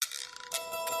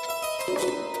Hi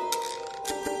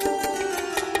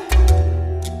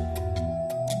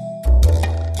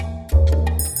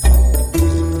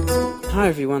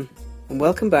everyone, and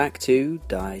welcome back to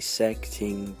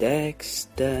Dissecting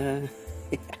Dexter.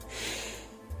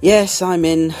 Yes, I'm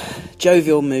in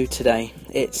jovial mood today.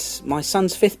 It's my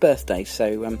son's 5th birthday,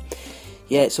 so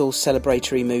it's all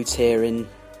celebratory moods here in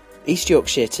East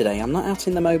Yorkshire today. I'm not out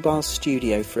in the mobile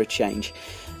studio for a change,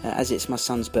 as it's my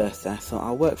son's birthday. I thought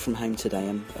I'll work from home today,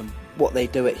 and what they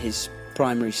do at his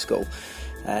primary school,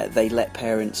 they let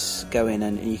parents go in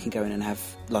and you can go in and have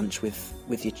lunch with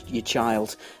your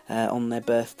child on their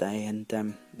birthday,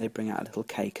 and they bring out a little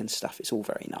cake and stuff. It's all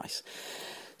very nice.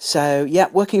 So yeah,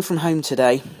 working from home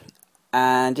today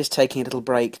and just taking a little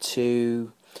break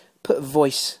to put a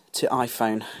voice to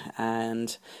iPhone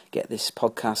and get this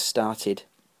podcast started.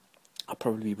 I'll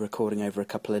probably be recording over a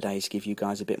couple of days to give you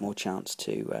guys a bit more chance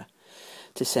to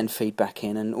send feedback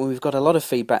in, and we've got a lot of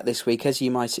feedback this week, as you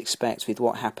might expect, with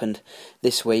what happened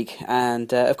this week,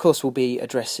 and of course we'll be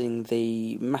addressing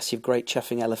the massive great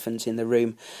chuffing elephant in the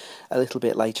room a little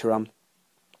bit later on.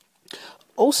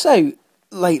 Also,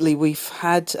 lately we've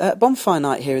had bonfire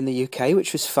night here in the UK,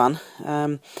 which was fun.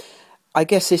 I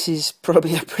guess this is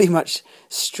probably a pretty much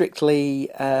strictly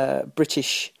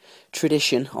British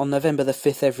tradition. On November the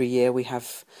 5th every year we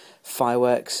have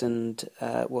fireworks, and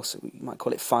we might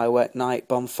call it firework night,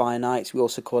 bonfire night. We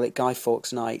also call it Guy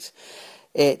Fawkes night.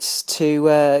 It's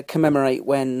to commemorate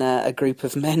when a group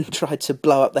of men tried to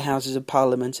blow up the Houses of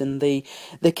Parliament, and the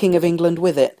King of England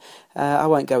with it. I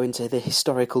won't go into the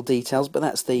historical details, but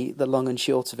that's the long and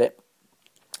short of it.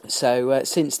 So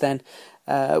since then,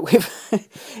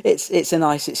 it's a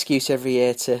nice excuse every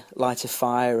year to light a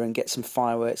fire and get some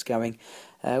fireworks going.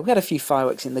 We had a few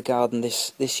fireworks in the garden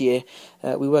this year.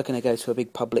 We were going to go to a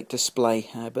big public display,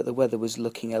 but the weather was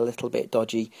looking a little bit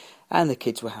dodgy, and the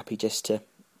kids were happy just to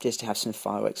have some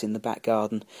fireworks in the back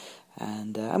garden,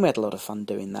 and we had a lot of fun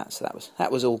doing that. So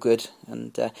that was all good,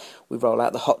 and we roll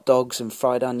out the hot dogs and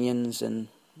fried onions and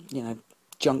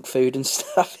junk food and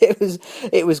stuff.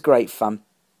 It was great fun.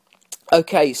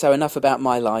 Okay, so enough about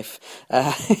my life.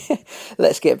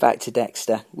 Let's get back to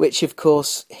Dexter, which of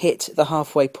course hit the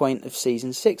halfway point of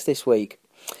season 6 this week.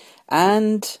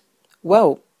 And,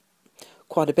 well,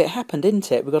 quite a bit happened, didn't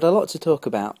it? We've got a lot to talk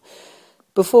about.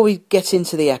 Before we get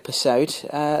into the episode,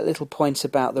 a little point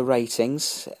about the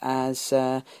ratings. As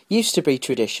used to be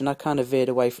tradition, I kind of veered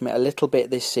away from it a little bit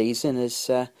this season,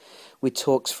 as with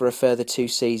talks for a further 2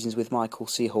 seasons with Michael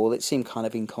C. Hall. It seemed kind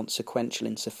of inconsequential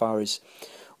insofar as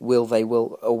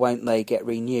will or won't they get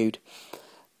renewed.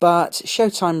 But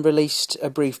Showtime released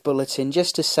a brief bulletin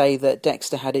just to say that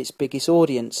Dexter had its biggest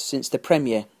audience since the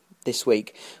premiere this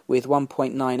week, with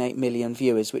 1.98 million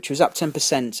viewers, which was up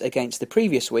 10% against the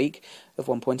previous week of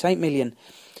 1.8 million,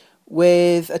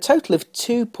 with a total of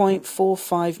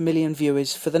 2.45 million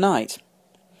viewers for the night.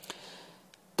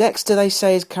 Dexter, they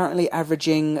say, is currently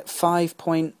averaging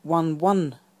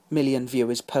 5.11 million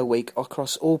viewers per week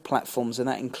across all platforms, and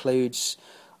that includes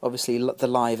obviously the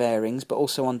live airings, but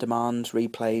also on demand,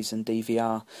 replays and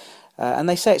DVR. And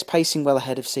they say it's pacing well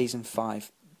ahead of season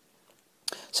 5.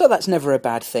 So that's never a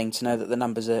bad thing to know that the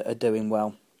numbers are doing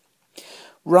well.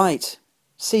 Right,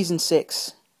 season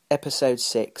 6, episode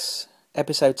 6,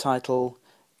 episode title,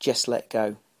 Just Let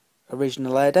Go.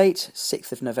 Original air date,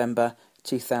 6th of November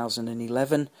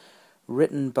 2011.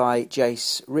 Written by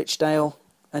Jace Richdale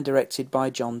and directed by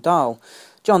John Dahl.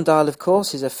 John Dahl, of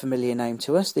course, is a familiar name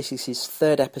to us. This is his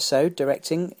 3rd episode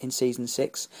directing in season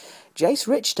 6. Jace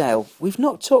Richdale, we've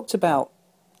not talked about,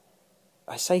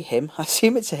 I say him, I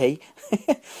assume it's a he.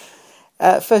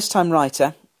 First-time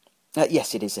writer.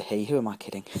 Yes, it is a he, who am I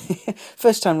kidding?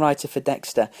 First-time writer for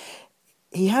Dexter.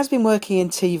 He has been working in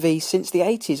TV since the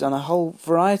 80s on a whole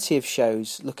variety of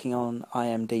shows, looking on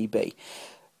IMDb.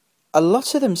 A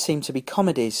lot of them seem to be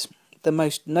comedies, the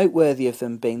most noteworthy of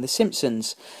them being The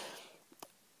Simpsons.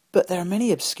 But there are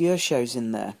many obscure shows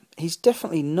in there. He's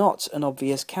definitely not an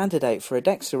obvious candidate for a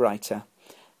Dexter writer.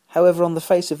 However, on the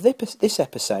face of this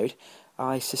episode,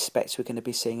 I suspect we're going to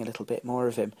be seeing a little bit more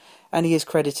of him. And he is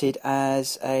credited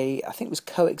as I think it was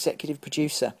co-executive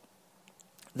producer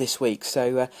this week.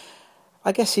 So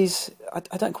I guess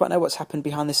I don't quite know what's happened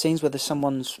behind the scenes, whether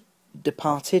someone's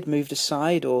departed, moved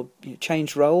aside, or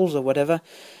changed roles or whatever.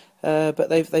 But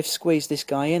they've squeezed this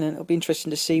guy in, and it'll be interesting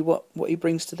to see what he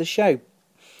brings to the show.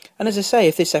 And as I say,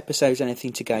 if this episode's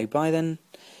anything to go by, then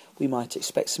we might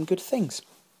expect some good things.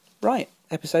 Right,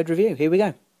 episode review, here we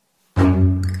go.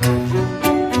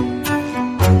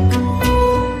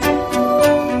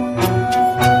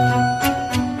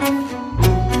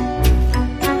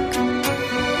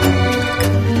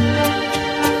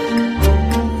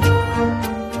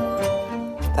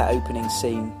 opening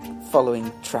scene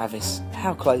following Travis.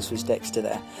 How close was Dexter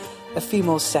there? A few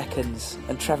more seconds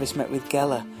and Travis met with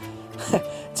Geller.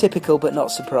 Typical but not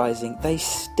surprising. They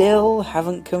still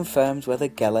haven't confirmed whether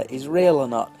Geller is real or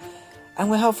not.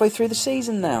 And we're halfway through the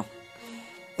season now.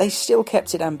 They still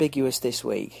kept it ambiguous this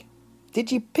week.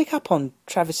 Did you pick up on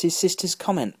Travis's sister's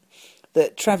comment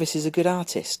that Travis is a good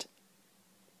artist?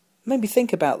 Maybe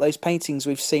think about those paintings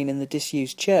we've seen in the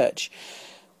disused church.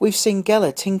 We've seen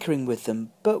Geller tinkering with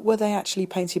them, but were they actually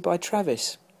painted by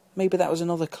Travis? Maybe that was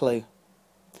another clue.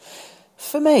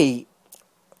 For me,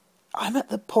 I'm at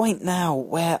the point now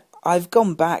where I've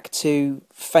gone back to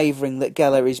favouring that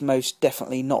Geller is most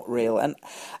definitely not real, and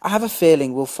I have a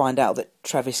feeling we'll find out that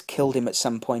Travis killed him at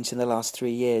some point in the last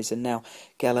 3 years, and now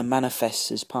Geller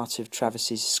manifests as part of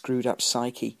Travis's screwed up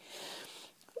psyche.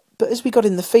 But as we got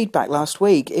in the feedback last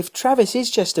week, if Travis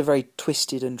is just a very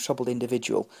twisted and troubled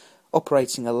individual,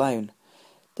 operating alone,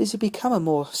 does he become a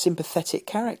more sympathetic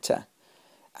character?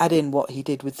 Add in what he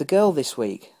did with the girl this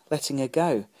week, letting her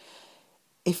go.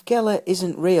 If Geller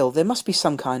isn't real, there must be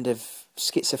some kind of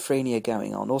schizophrenia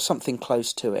going on, or something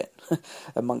close to it,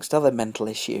 amongst other mental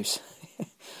issues.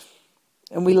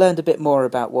 And we learned a bit more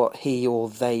about what he or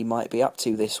they might be up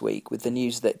to this week, with the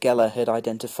news that Geller had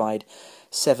identified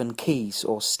 7 keys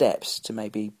or steps to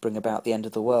maybe bring about the end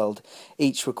of the world,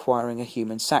 each requiring a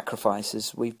human sacrifice,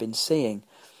 as we've been seeing.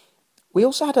 We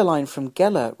also had a line from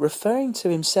Geller referring to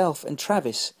himself and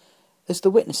Travis as the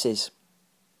witnesses.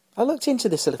 I looked into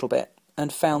this a little bit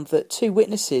and found that 2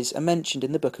 witnesses are mentioned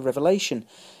in the book of Revelation,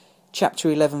 chapter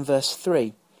 11, verse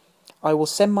 3. I will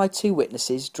send my 2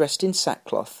 witnesses dressed in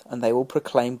sackcloth, and they will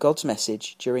proclaim God's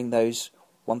message during those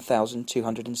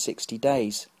 1,260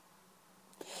 days.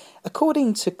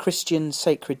 According to Christian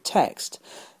sacred text,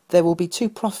 there will be 2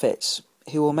 prophets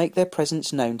who will make their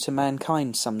presence known to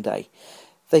mankind someday.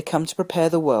 They come to prepare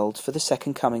the world for the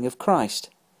second coming of Christ.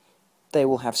 They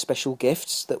will have special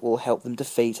gifts that will help them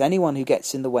defeat anyone who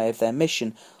gets in the way of their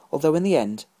mission, although in the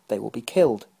end they will be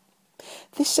killed.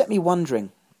 This set me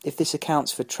wondering if this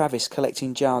accounts for Travis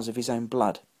collecting jars of his own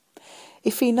blood.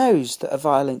 If he knows that a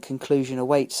violent conclusion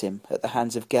awaits him at the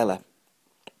hands of Geller.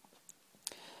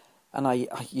 And I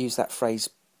use that phrase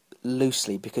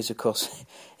loosely because, of course,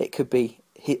 it could be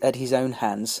at his own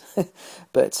hands,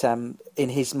 but in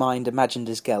his mind imagined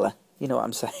as Geller. You know what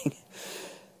I'm saying?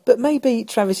 But maybe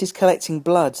Travis is collecting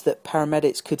blood that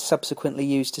paramedics could subsequently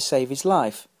use to save his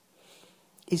life.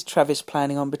 Is Travis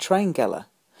planning on betraying Geller?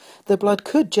 The blood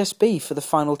could just be for the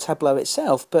final tableau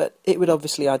itself, but it would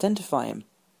obviously identify him.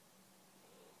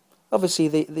 Obviously,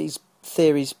 these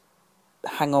theories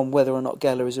hang on whether or not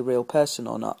Geller is a real person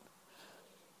or not.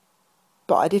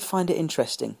 But I did find it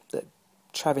interesting that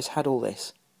Travis had all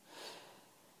this.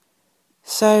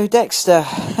 So Dexter,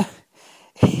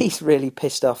 he's really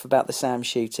pissed off about the Sam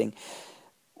shooting.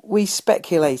 We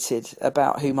speculated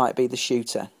about who might be the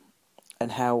shooter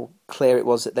and how clear it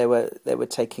was that they were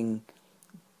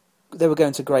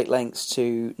going to great lengths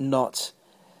to not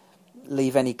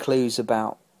leave any clues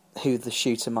about who the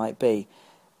shooter might be.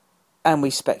 And we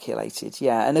speculated,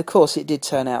 yeah. And of course it did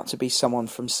turn out to be someone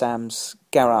from Sam's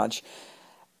garage.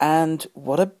 And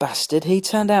what a bastard he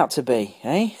turned out to be,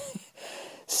 eh?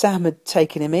 Sam had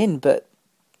taken him in, but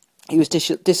he was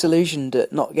disillusioned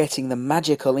at not getting the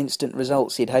magical instant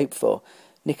results he'd hoped for.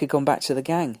 Nick had gone back to the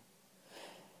gang.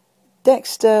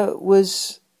 Dexter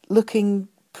was looking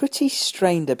pretty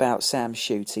strained about Sam's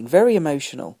shooting, very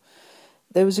emotional.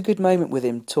 There was a good moment with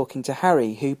him talking to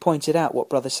Harry, who pointed out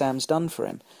what Brother Sam's done for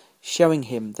him, showing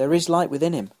him there is light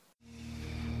within him.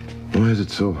 Why is it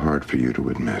so hard for you to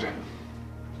admit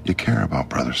you care about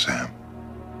Brother Sam?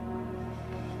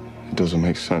 It doesn't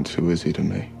make sense. Who is he to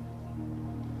me?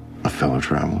 A fellow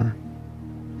traveler?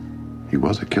 He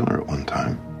was a killer at one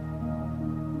time.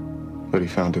 But he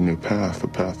found a new path, a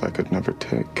path I could never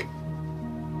take.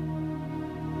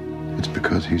 It's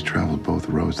because he's traveled both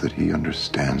roads that he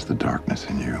understands the darkness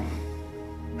in you.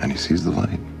 And he sees the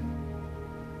light.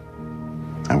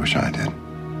 I wish I did.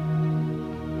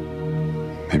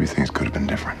 Maybe things could have been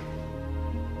different.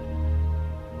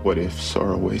 What ifs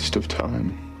are a waste of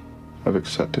time. I've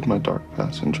accepted my dark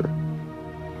passenger.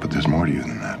 But there's more to you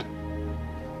than that.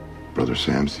 Brother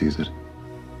Sam sees it.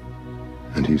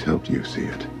 And he's helped you see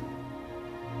it.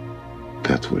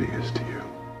 That's what he is to you.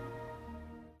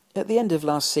 At the end of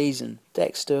last season,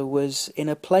 Dexter was in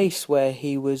a place where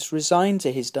he was resigned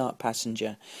to his dark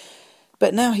passenger.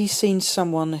 But now he's seen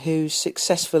someone who's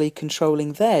successfully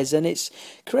controlling theirs, and it's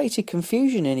created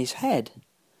confusion in his head.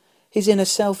 His inner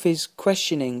self is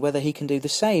questioning whether he can do the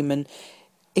same, and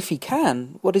if he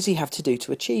can, what does he have to do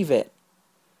to achieve it?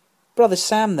 Brother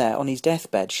Sam there on his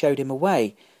deathbed showed him a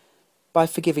way. by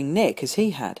forgiving Nick as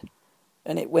he had.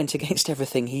 And it went against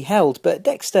everything he held, but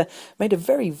Dexter made a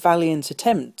very valiant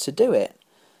attempt to do it.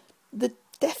 The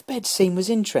deathbed scene was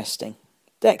interesting.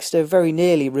 Dexter very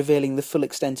nearly revealing the full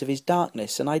extent of his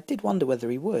darkness, and I did wonder whether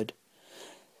he would.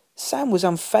 Sam was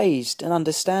unfazed and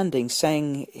understanding,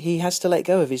 saying he has to let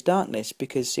go of his darkness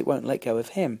because it won't let go of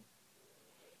him.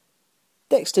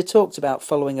 Dexter talked about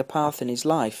following a path in his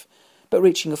life, but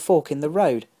reaching a fork in the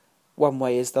road. One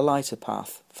way is the lighter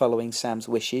path, following Sam's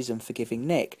wishes and forgiving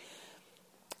Nick.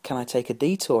 "Can I take a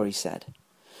detour?" he said,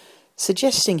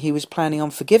 suggesting he was planning on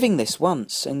forgiving this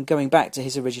once and going back to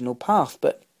his original path,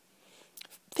 but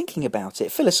thinking about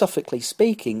it, philosophically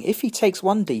speaking, if he takes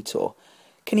one detour,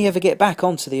 can he ever get back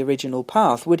onto the original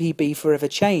path? Would he be forever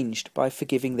changed by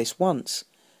forgiving this once?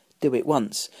 Do it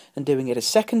once, and doing it a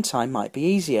second time might be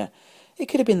easier. It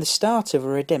could have been the start of a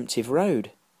redemptive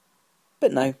road.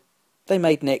 But no, they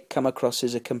made Nick come across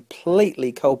as a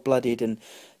completely cold-blooded and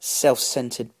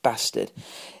self-centred bastard.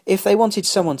 If they wanted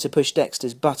someone to push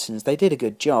Dexter's buttons, they did a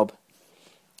good job.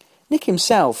 Nick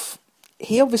himself,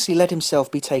 he obviously let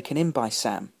himself be taken in by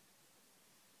Sam.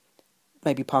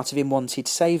 Maybe part of him wanted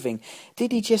saving.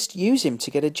 Did he just use him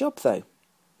to get a job, though?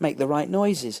 Make the right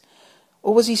noises?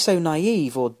 Or was he so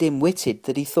naive or dim-witted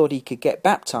that he thought he could get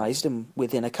baptised and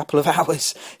within a couple of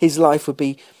hours his life would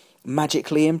be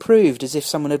magically improved, as if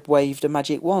someone had waved a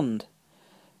magic wand?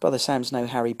 Brother Sam's no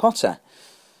Harry Potter.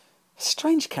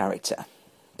 Strange character.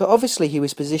 But obviously he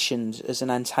was positioned as an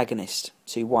antagonist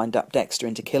to wind up Dexter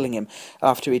into killing him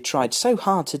after he'd tried so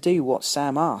hard to do what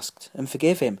Sam asked and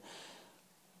forgive him.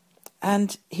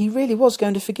 And he really was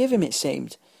going to forgive him, it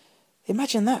seemed.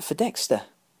 Imagine that for Dexter.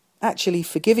 Actually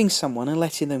forgiving someone and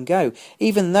letting them go,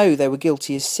 even though they were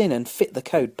guilty as sin and fit the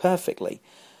code perfectly.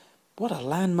 What a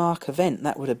landmark event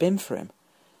that would have been for him.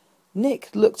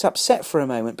 Nick looked upset for a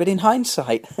moment, but in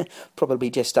hindsight, probably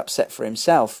just upset for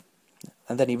himself.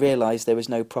 And then he realised there was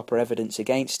no proper evidence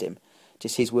against him,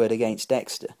 just his word against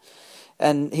Dexter.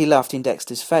 And he laughed in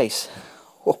Dexter's face.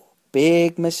 Oh,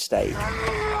 big mistake.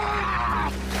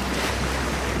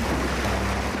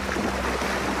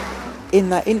 In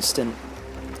that instant,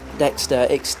 Dexter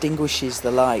extinguishes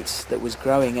the light that was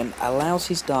growing and allows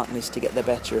his darkness to get the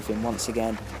better of him once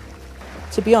again.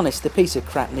 To be honest, the piece of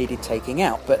crap needed taking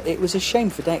out, but it was a shame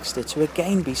for Dexter to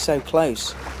again be so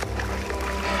close.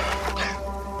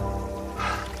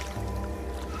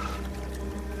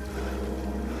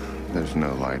 There's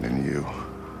no light in you.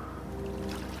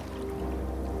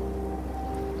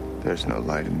 There's no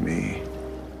light in me.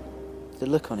 The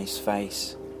look on his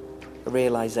face, a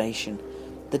realisation.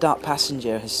 The dark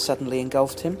passenger has suddenly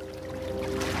engulfed him.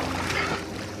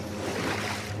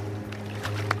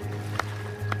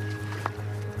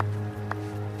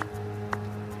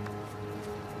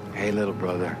 Hey, little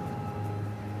brother.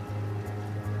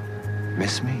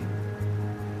 Miss me?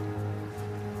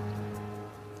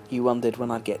 You wondered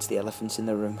when I'd get to the elephant in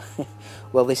the room.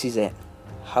 Well, this is it.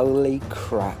 Holy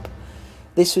crap.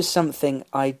 This was something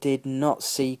I did not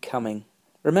see coming.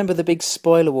 Remember the big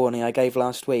spoiler warning I gave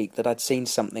last week that I'd seen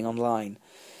something online?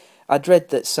 I'd read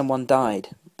that someone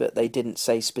died, but they didn't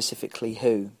say specifically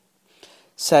who.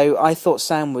 So I thought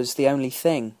Sam was the only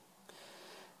thing.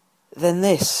 Then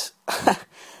this.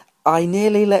 I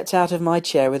nearly leapt out of my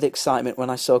chair with excitement when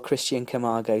I saw Christian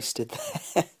Camargo stood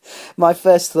there. My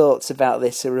first thoughts about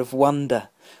this are of wonder,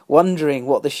 wondering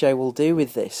what the show will do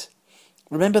with this.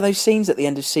 Remember those scenes at the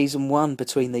end of season 1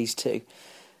 between these two?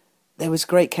 There was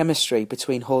great chemistry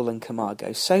between Hall and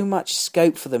Camargo, so much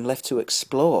scope for them left to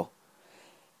explore.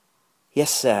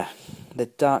 Yes, sir, the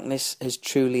darkness has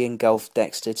truly engulfed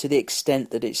Dexter to the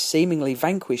extent that it seemingly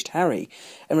vanquished Harry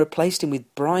and replaced him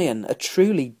with Brian, a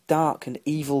truly dark and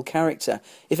evil character,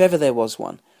 if ever there was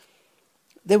one.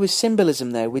 There was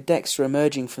symbolism there with Dexter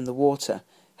emerging from the water,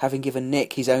 having given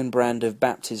Nick his own brand of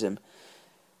baptism.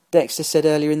 Dexter said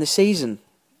earlier in the season,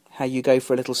 how you go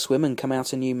for a little swim and come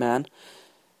out a new man.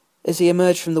 As he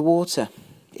emerged from the water,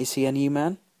 is he a new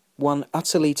man? One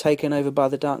utterly taken over by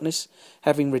the darkness,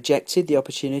 having rejected the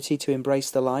opportunity to embrace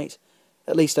the light,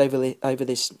 at least over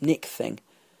this Nick thing.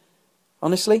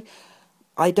 Honestly,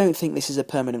 I don't think this is a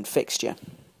permanent fixture.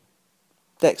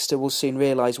 Dexter will soon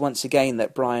realise once again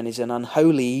that Brian is an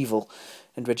unholy evil,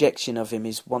 and rejection of him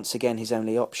is once again his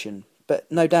only option.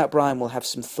 But no doubt Brian will have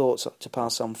some thoughts to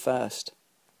pass on first.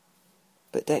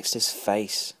 But Dexter's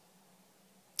face,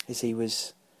 as he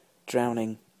was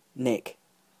drowning Nick,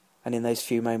 and in those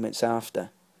few moments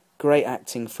after, great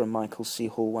acting from Michael C.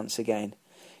 Hall once again.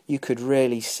 You could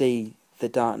really see the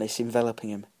darkness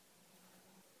enveloping him.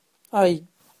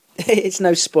 It's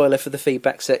no spoiler for the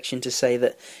feedback section to say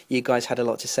that you guys had a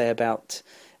lot to say about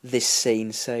this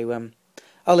scene, so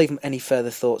I'll leave any further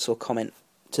thoughts or comment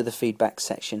to the feedback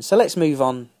section. So let's move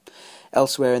on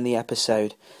elsewhere in the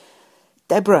episode.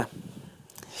 Deborah.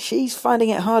 She's finding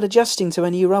it hard adjusting to her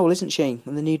new role, isn't she?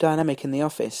 And the new dynamic in the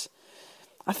office.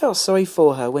 I felt sorry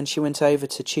for her when she went over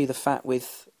to chew the fat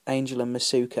with Angel and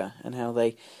Masuka, and how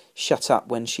they shut up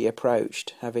when she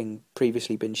approached, having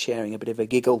previously been sharing a bit of a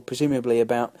giggle, presumably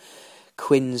about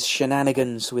Quinn's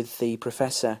shenanigans with the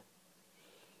Professor.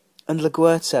 And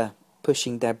LaGuerta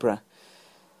pushing Deborah.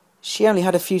 She only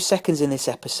had a few seconds in this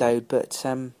episode, but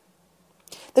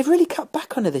they've really cut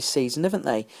back on her this season, haven't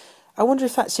they? I wonder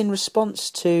if that's in response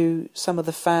to some of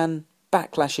the fan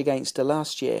backlash against her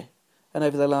last year and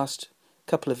over the last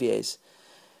couple of years.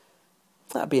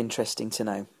 That'd be interesting to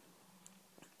know.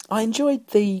 I enjoyed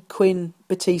the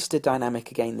Quinn-Batista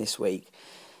dynamic again this week.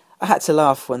 I had to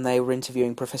laugh when they were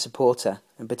interviewing Professor Porter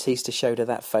and Batista showed her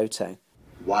that photo.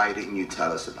 Why didn't you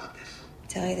tell us about this?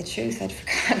 Tell you the truth, I'd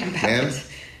forgotten about Ma'am, it.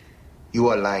 you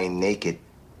are lying naked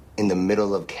in the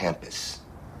middle of campus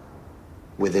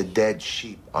with a dead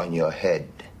sheep on your head.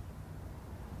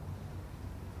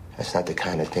 That's not the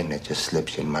kind of thing that just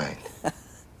slips your mind.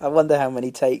 I wonder how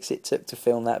many takes it took to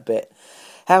film that bit.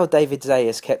 How David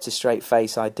Zayas kept a straight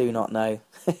face, I do not know.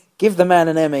 Give the man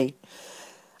an Emmy.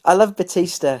 I love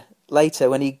Batista later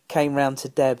when he came round to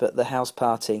Deb at the house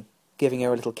party, giving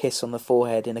her a little kiss on the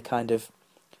forehead in a kind of...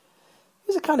 It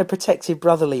was a kind of protective,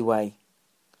 brotherly way.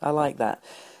 I like that.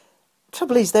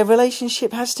 Trouble is, their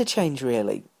relationship has to change,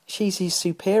 really. She's his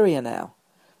superior now.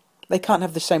 They can't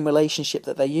have the same relationship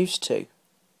that they used to.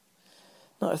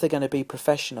 Not if they're going to be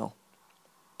professional.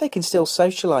 They can still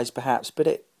socialise, perhaps, but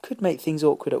it could make things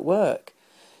awkward at work.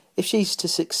 If she's to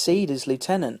succeed as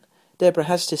lieutenant, Deborah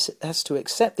has to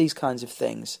accept these kinds of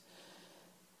things.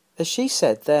 As she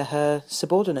said, they're her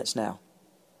subordinates now.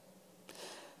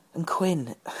 And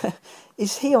Quinn,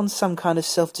 is he on some kind of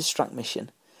self-destruct mission?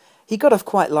 He got off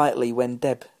quite lightly when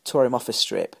Deb tore him off a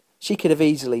strip. She could have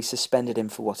easily suspended him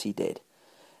for what he did.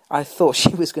 I thought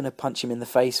she was going to punch him in the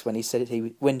face when he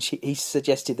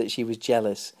suggested that she was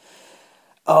jealous.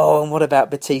 Oh, and what about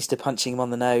Batista punching him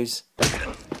on the nose?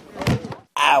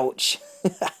 Ouch!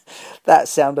 That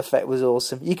sound effect was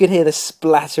awesome. You could hear the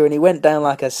splatter and he went down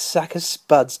like a sack of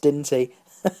spuds, didn't he?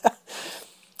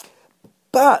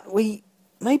 But we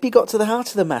maybe got to the heart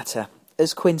of the matter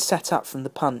as Quinn sat up from the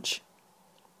punch.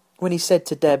 When he said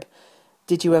to Deb,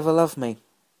 "Did you ever love me?"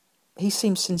 He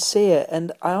seemed sincere,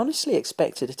 and I honestly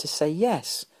expected her to say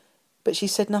yes, but she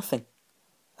said nothing.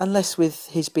 Unless with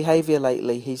his behaviour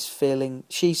lately, she's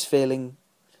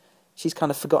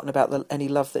kind of forgotten about any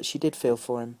love that she did feel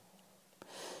for him.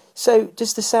 So,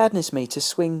 does the sadness meter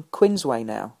swing Quinn's way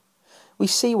now? We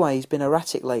see why he's been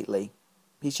erratic lately.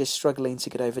 He's just struggling to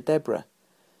get over Deborah.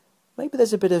 Maybe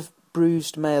there's a bit of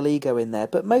bruised male ego in there,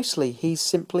 but mostly he's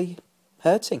simply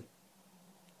hurting.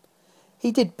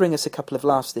 He did bring us a couple of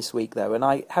laughs this week, though, and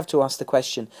I have to ask the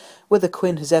question whether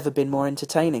Quinn has ever been more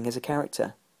entertaining as a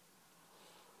character.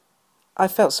 I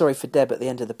felt sorry for Deb at the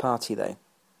end of the party, though.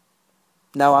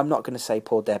 No, I'm not going to say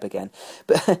poor Deb again,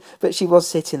 but she was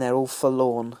sitting there all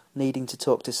forlorn, needing to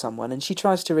talk to someone, and she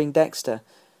tries to ring Dexter,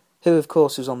 who of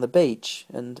course was on the beach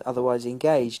and otherwise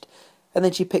engaged, and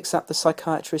then she picks up the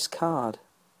psychiatrist's card.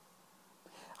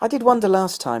 I did wonder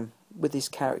last time, with this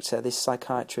character, this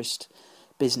psychiatrist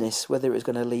business, whether it was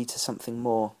going to lead to something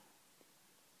more.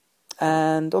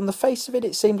 And on the face of it,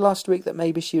 it seemed last week that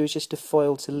maybe she was just a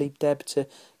foil to lead Deb to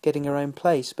getting her own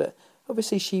place, but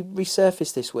obviously she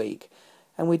resurfaced this week,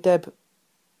 and with Deb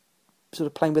sort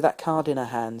of playing with that card in her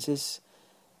hands, is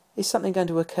something going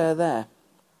to occur there?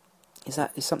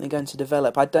 Is something going to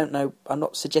develop? I don't know. I'm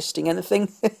not suggesting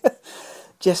anything.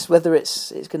 Just whether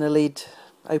it's going to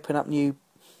open up new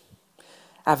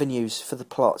avenues for the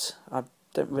plot. I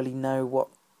don't really know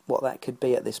what that could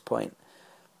be at this point.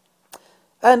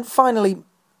 And finally,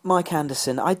 Mike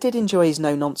Anderson. I did enjoy his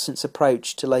no-nonsense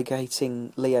approach to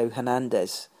locating Leo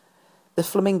Hernandez. The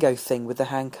flamingo thing with the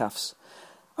handcuffs.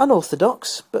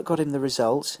 Unorthodox, but got him the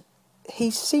result.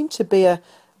 He seemed to be a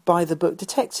by-the-book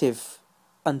detective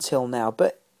until now,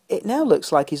 but it now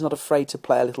looks like he's not afraid to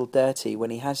play a little dirty when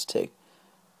he has to.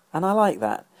 And I like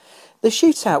that. The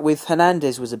shootout with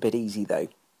Hernandez was a bit easy, though.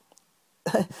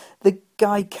 The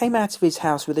guy came out of his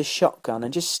house with a shotgun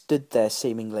and just stood there,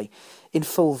 seemingly, in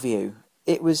full view.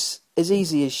 It was as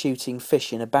easy as shooting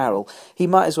fish in a barrel. He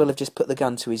might as well have just put the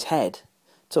gun to his head.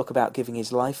 Talk about giving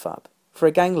his life up. For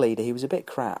a gang leader, he was a bit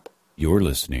crap. You're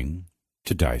listening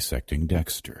to Dissecting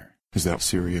Dexter. Is that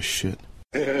serious shit?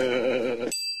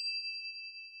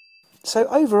 So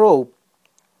overall,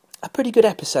 a pretty good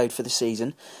episode for the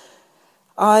season.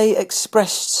 I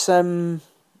expressed some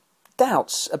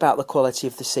doubts about the quality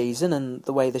of the season and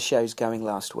the way the show's going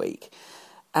last week.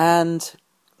 And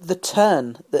the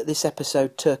turn that this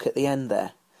episode took at the end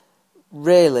there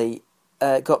really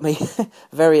got me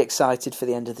very excited for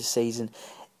the end of the season.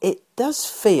 It does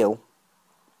feel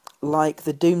like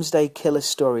the Doomsday Killer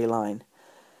storyline,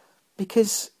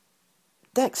 because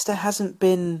Dexter hasn't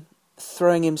been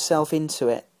throwing himself into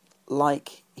it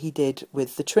like he did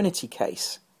with the Trinity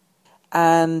case.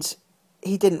 And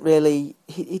he didn't really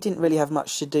have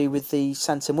much to do with the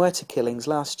Santa Muerta killings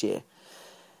last year.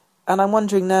 And I'm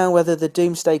wondering now whether the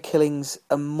Doomsday killings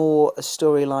are more a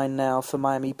storyline now for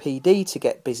Miami PD to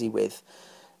get busy with,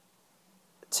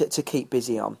 to keep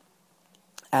busy on.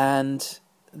 And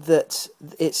that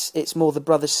it's more the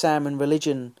Brother Sam and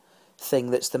religion thing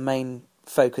that's the main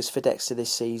focus for Dexter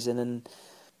this season. And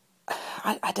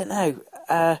I don't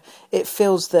know. It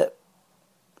feels that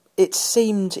it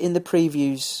seemed in the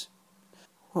previews,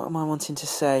 what am I wanting to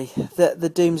say, that the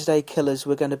Doomsday Killers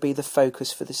were going to be the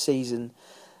focus for the season,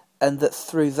 and that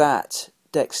through that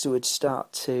Dexter would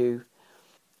start to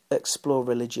explore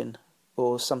religion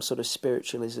or some sort of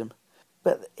spiritualism.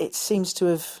 But it seems to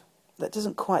have, that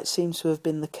doesn't quite seem to have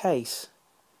been the case.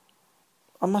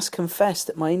 I must confess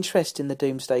that my interest in the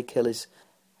Doomsday Killers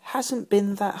hasn't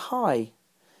been that high.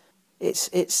 It's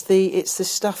the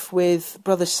stuff with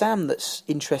Brother Sam that's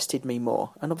interested me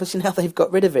more, and obviously now they've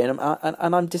got rid of him,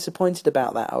 and I'm disappointed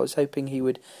about that. I was hoping he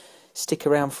would stick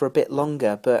around for a bit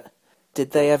longer, but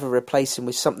did they ever replace him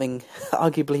with something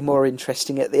arguably more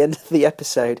interesting at the end of the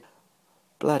episode?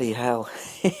 Bloody hell.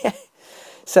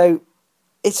 So,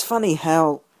 it's funny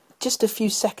how just a few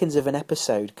seconds of an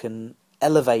episode can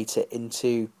elevate it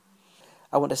into,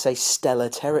 I want to say, stellar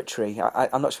territory.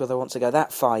 I'm not sure whether I want to go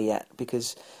that far yet,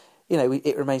 because, you know,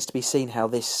 it remains to be seen how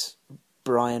this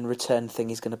Brian return thing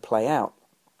is going to play out.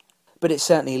 But it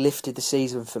certainly lifted the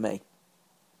season for me.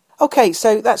 Okay,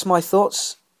 so that's my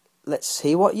thoughts. Let's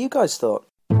hear what you guys thought.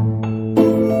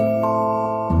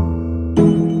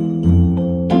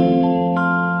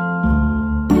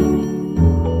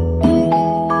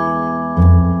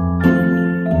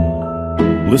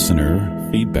 Listener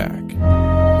feedback.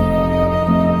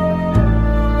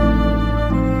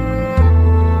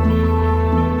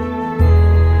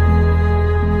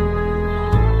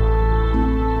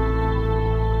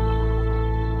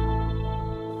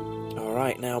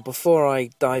 Now, before I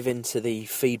dive into the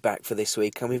feedback for this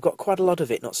week, and we've got quite a lot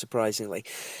of it, not surprisingly,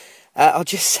 I'll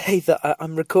just say that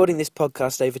I'm recording this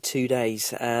podcast over 2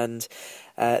 days, and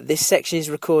this section is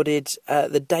recorded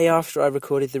the day after I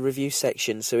recorded the review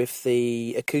section, so if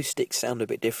the acoustics sound a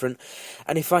bit different,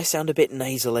 and if I sound a bit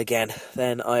nasal again,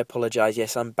 then I apologise.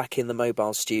 Yes, I'm back in the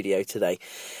mobile studio today,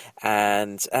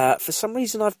 and for some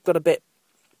reason I've got a bit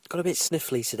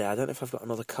sniffly today. I don't know if I've got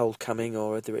another cold coming,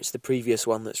 or whether it's the previous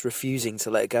one that's refusing to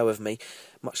let go of me,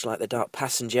 much like the Dark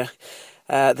Passenger.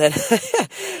 Then,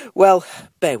 well,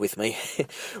 bear with me.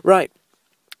 Right,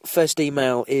 first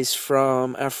email is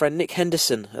from our friend Nick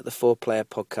Henderson at the 4Player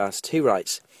Podcast, who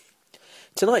writes,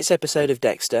 "Tonight's episode of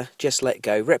Dexter, Just Let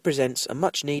Go, represents a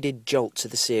much-needed jolt to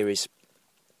the series.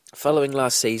 Following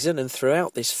last season and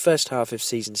throughout this first half of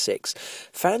Season 6,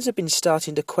 fans have been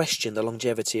starting to question the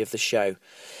longevity of the show.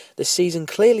 The season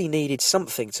clearly needed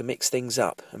something to mix things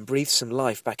up and breathe some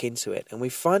life back into it, and we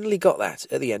finally got that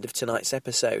at the end of tonight's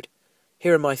episode.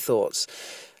 Here are my thoughts.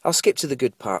 I'll skip to the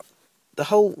good part. The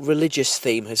whole religious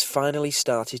theme has finally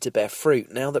started to bear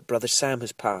fruit now that Brother Sam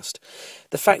has passed.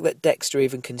 The fact that Dexter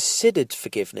even considered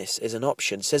forgiveness as an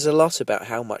option says a lot about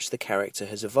how much the character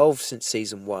has evolved since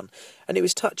Season 1, and it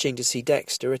was touching to see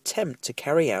Dexter attempt to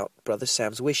carry out Brother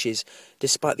Sam's wishes,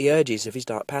 despite the urges of his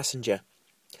Dark Passenger.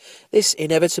 This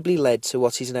inevitably led to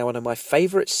what is now one of my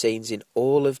favourite scenes in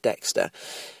all of Dexter.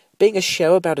 Being a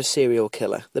show about a serial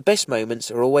killer, the best moments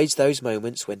are always those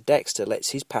moments when Dexter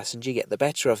lets his passenger get the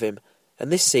better of him,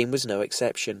 and this scene was no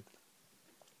exception.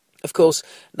 Of course,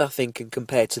 nothing can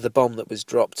compare to the bomb that was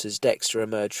dropped as Dexter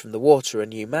emerged from the water a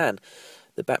new man.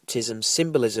 The baptism's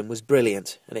symbolism was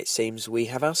brilliant, and it seems we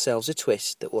have ourselves a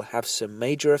twist that will have some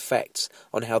major effects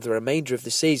on how the remainder of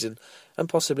the season, and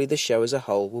possibly the show as a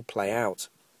whole, will play out.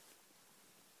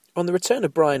 On the return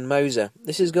of Brian Moser,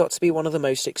 this has got to be one of the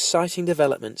most exciting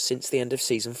developments since the end of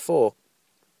Season 4.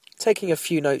 Taking a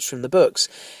few notes from the books,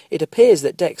 it appears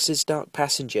that Dexter's Dark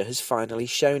Passenger has finally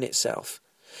shown itself.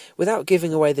 Without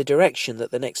giving away the direction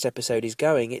that the next episode is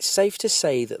going, it's safe to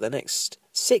say that the next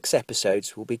 6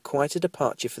 episodes will be quite a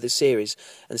departure for the series,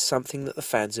 and something that the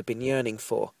fans have been yearning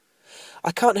for.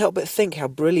 I can't help but think how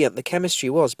brilliant the chemistry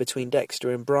was between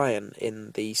Dexter and Brian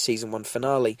in the Season 1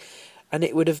 finale, and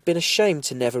it would have been a shame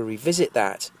to never revisit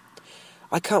that.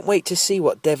 I can't wait to see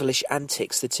what devilish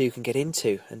antics the two can get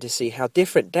into, and to see how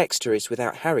different Dexter is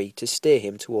without Harry to steer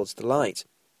him towards the light.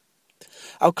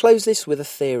 I'll close this with a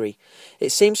theory.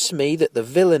 It seems to me that the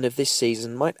villain of this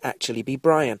season might actually be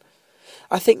Brian.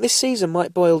 I think this season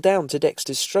might boil down to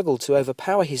Dexter's struggle to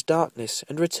overpower his darkness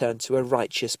and return to a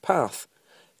righteous path.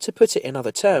 To put it in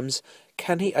other terms,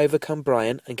 can he overcome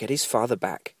Brian and get his father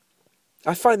back?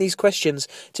 I find these questions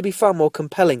to be far more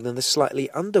compelling than the slightly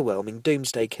underwhelming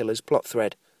Doomsday Killer's plot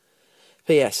thread.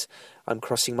 P.S. I'm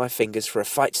crossing my fingers for a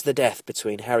fight to the death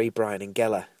between Harry, Brian and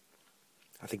Geller.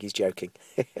 I think he's joking.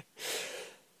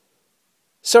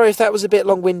 Sorry if that was a bit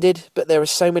long-winded, but there are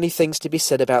so many things to be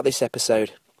said about this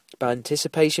episode. My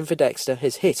anticipation for Dexter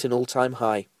has hit an all-time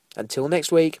high. Until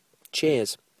next week,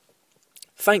 cheers.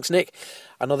 Thanks, Nick.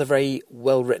 Another very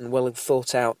well-written,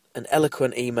 well-thought-out and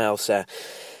eloquent email, sir.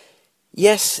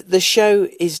 Yes, the show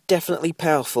is definitely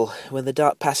powerful when the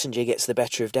Dark Passenger gets the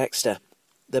better of Dexter.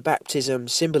 The baptism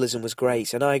symbolism was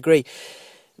great, and I agree.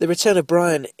 The return of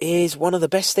Brian is one of the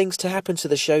best things to happen to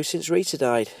the show since Rita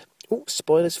died. Oh,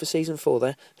 spoilers for Season 4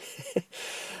 there.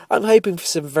 I'm hoping for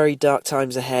some very dark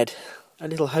times ahead,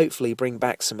 and it'll hopefully bring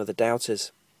back some of the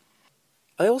doubters.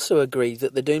 I also agree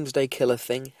that the Doomsday Killer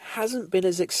thing hasn't been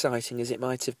as exciting as it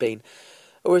might have been,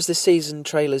 or as the season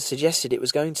trailers suggested it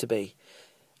was going to be.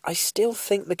 I still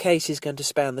think the case is going to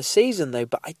span the season though,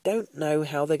 but I don't know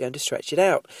how they're going to stretch it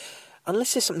out,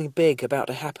 unless there's something big about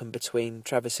to happen between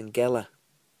Travis and Geller.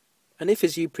 And if,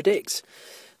 as you predict,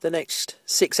 the next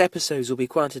 6 episodes will be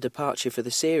quite a departure for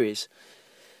the series,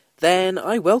 then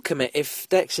I welcome it. If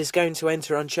Dex is going to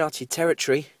enter uncharted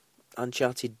territory,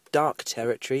 uncharted dark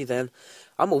territory, then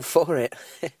I'm all for it.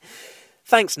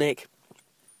 Thanks, Nick.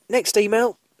 Next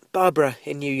email, Barbara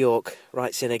in New York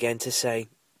writes in again to say,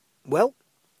 well,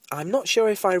 I'm not sure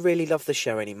if I really love the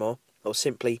show anymore, or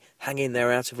simply hang in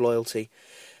there out of loyalty.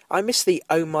 I miss the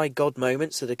oh my god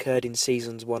moments that occurred in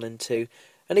seasons 1 and 2,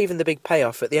 and even the big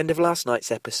payoff at the end of last night's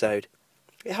episode.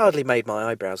 It hardly made my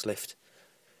eyebrows lift.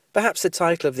 Perhaps the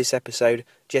title of this episode,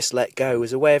 Just Let Go,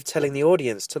 was a way of telling the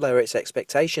audience to lower its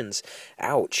expectations.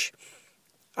 Ouch.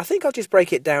 I think I'll just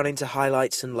break it down into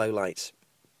highlights and lowlights.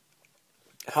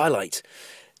 Highlight: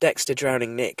 Dexter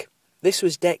drowning Nick. This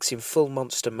was Dex in full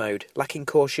monster mode, lacking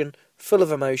caution, full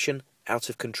of emotion, out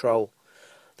of control.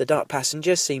 The Dark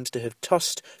Passenger seems to have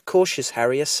tossed cautious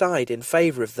Harry aside in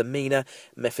favour of the meaner,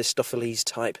 Mephistopheles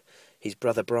type, his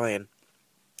brother Brian.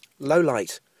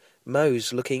 Lowlight: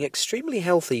 Mose looking extremely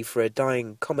healthy for a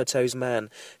dying, comatose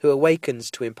man who awakens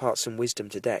to impart some wisdom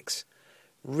to Dex.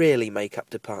 Really,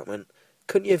 makeup department.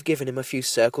 Couldn't you have given him a few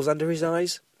circles under his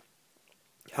eyes?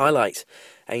 Highlight: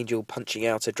 Angel punching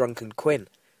out a drunken Quinn.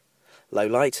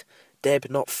 Lowlight: Deb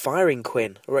not firing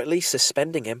Quinn, or at least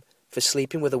suspending him, for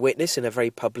sleeping with a witness in a very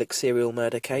public serial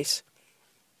murder case.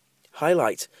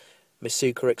 Highlight: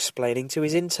 Masuka explaining to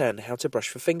his intern how to brush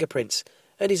for fingerprints,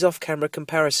 and his off-camera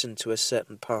comparison to a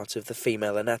certain part of the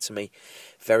female anatomy.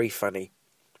 Very funny.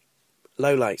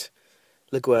 Lowlight: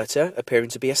 LaGuerta appearing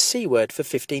to be a C-word for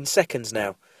 15 seconds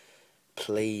now.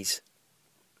 Please.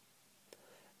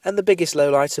 And the biggest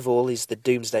lowlight of all is the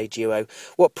Doomsday duo.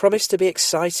 What promised to be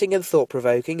exciting and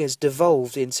thought-provoking has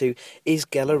devolved into is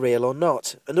Geller real or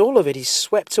not, and all of it is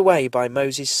swept away by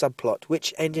Moses' subplot,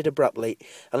 which ended abruptly,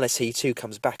 unless he too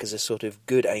comes back as a sort of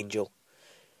good angel.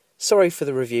 Sorry for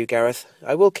the review, Gareth.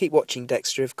 I will keep watching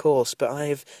Dexter, of course, but I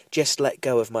have just let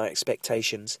go of my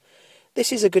expectations.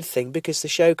 This is a good thing because the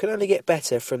show can only get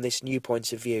better from this new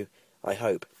point of view, I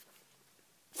hope.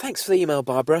 Thanks for the email,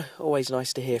 Barbara. Always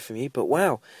nice to hear from you, but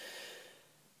wow.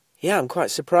 Yeah, I'm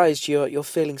quite surprised you're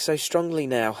feeling so strongly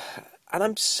now. And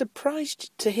I'm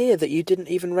surprised to hear that you didn't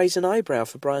even raise an eyebrow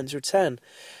for Brian's return.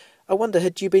 I wonder,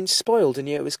 had you been spoiled and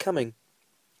knew it was coming?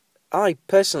 I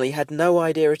personally had no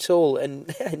idea at all,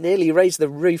 and nearly raised the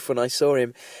roof when I saw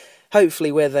him.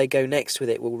 Hopefully where they go next with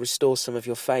it will restore some of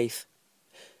your faith.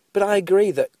 But I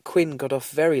agree that Quinn got off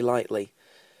very lightly.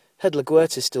 Had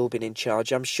LaGuerta still been in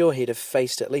charge, I'm sure he'd have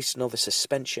faced at least another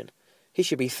suspension. He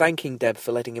should be thanking Deb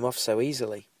for letting him off so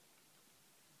easily.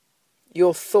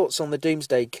 Your thoughts on the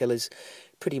Doomsday Killers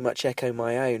pretty much echo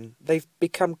my own. They've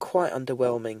become quite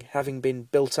underwhelming, having been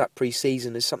built up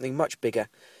pre-season as something much bigger.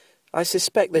 I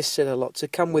suspect there's still a lot to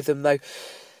come with them, though,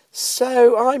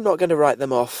 so I'm not going to write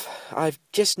them off. I've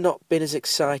just not been as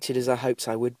excited as I hoped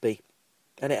I would be,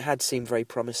 and it had seemed very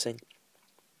promising.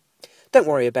 Don't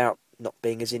worry about not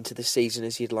being as into the season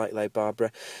as you'd like, though,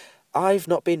 Barbara. I've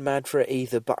not been mad for it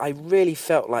either, but I really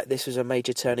felt like this was a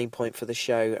major turning point for the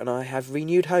show, and I have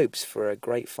renewed hopes for a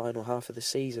great final half of the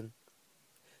season.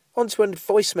 On to a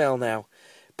voicemail now.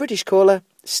 British caller,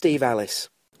 Steve Alice.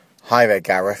 Hi there,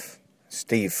 Gareth.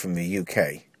 Steve from the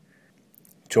UK.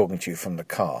 talking to you from the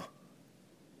car,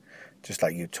 just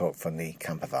like you talk from the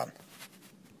camper van.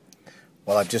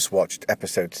 Well, I've just watched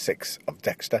episode 6 of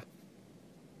Dexter.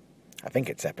 I think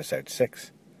it's episode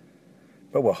 6,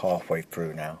 but we're halfway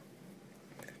through now.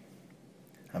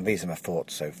 And these are my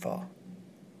thoughts so far.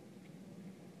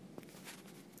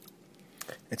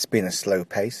 It's been a slow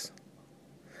pace,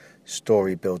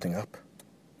 story building up,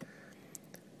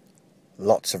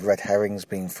 lots of red herrings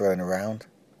being thrown around.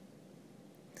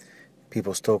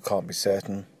 People still can't be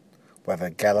certain whether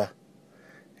Geller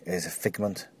is a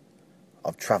figment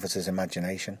of Travis's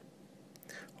imagination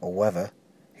or whether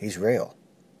he's real.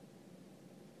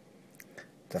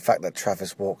 The fact that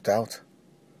Travis walked out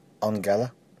on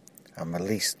Geller and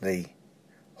released the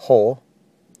whore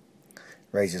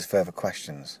raises further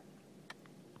questions.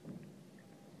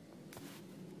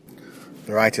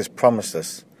 The writers promised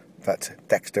us that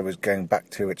Dexter was going back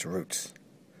to its roots,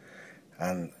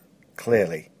 and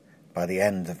clearly by the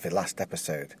end of the last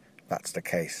episode that's the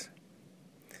case.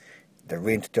 The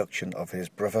reintroduction of his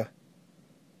brother,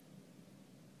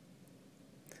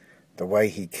 the way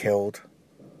he killed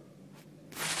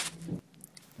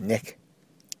Nick,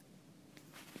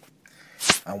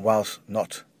 and whilst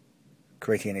not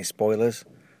creating any spoilers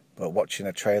but watching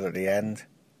a trailer at the end,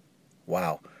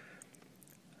 wow,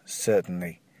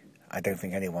 certainly I don't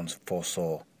think anyone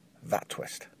foresaw that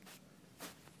twist.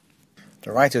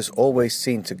 The writers always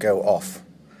seem to go off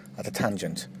at a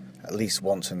tangent at least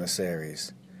once in the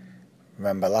series.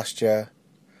 Remember last year,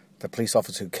 the police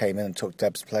officer who came in and took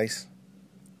Deb's place?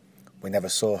 We never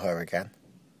saw her again.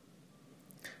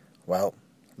 Well,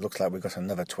 looks like we've got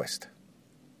another twist.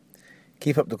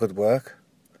 Keep up the good work.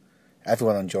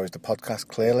 Everyone enjoys the podcast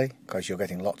clearly because you're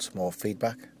getting lots more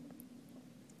feedback.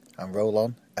 And roll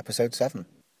on episode 7.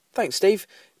 Thanks, Steve.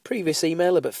 Previous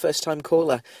emailer but first time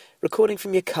caller. Recording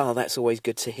from your car, that's always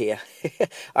good to hear.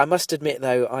 I must admit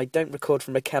though, I don't record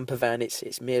from a camper van,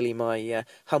 it's merely my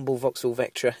humble Vauxhall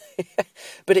Vectra.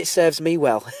 But it serves me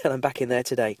well, and I'm back in there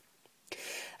today.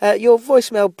 Your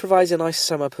voicemail provides a nice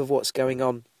sum up of what's going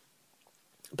on.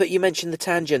 But you mentioned the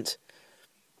tangent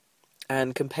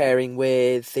and comparing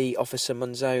with the Officer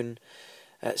Monzone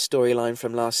storyline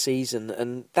from last season,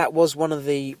 and that was one of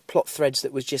the plot threads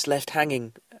that was just left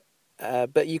hanging.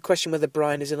 But you question whether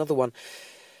Brian is another one.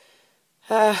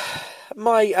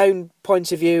 My own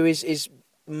point of view is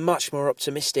much more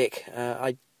optimistic.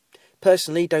 I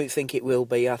personally don't think it will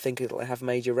be. I think it'll have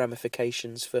major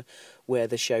ramifications for where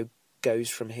the show goes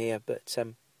from here. But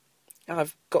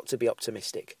I've got to be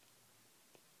optimistic.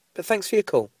 But thanks for your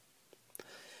call.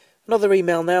 Another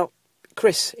email now.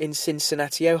 Chris in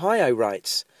Cincinnati, Ohio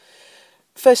writes,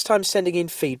 first time sending in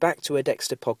feedback to a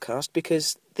Dexter podcast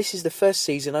because this is the first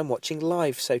season I'm watching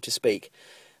live, so to speak.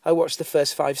 I watched the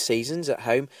first 5 seasons at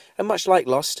home, and much like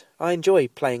Lost, I enjoy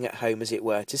playing at home, as it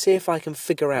were, to see if I can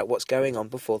figure out what's going on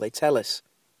before they tell us.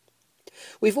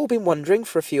 We've all been wondering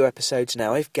for a few episodes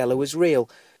now if Geller was real,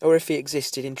 or if he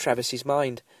existed in Travis's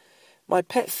mind. My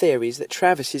pet theory is that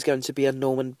Travis is going to be a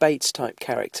Norman Bates-type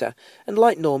character, and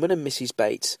like Norman and Mrs.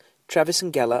 Bates, Travis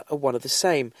and Geller are one of the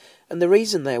same, and the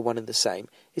reason they're one and the same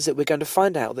is that we're going to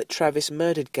find out that Travis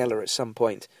murdered Geller at some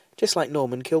point, just like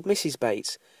Norman killed Mrs.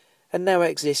 Bates, and now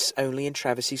exists only in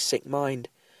Travis's sick mind.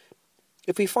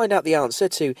 If we find out the answer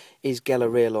to is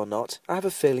Geller real or not, I have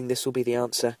a feeling this will be the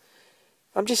answer.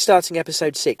 I'm just starting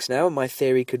episode 6 now, and my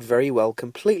theory could very well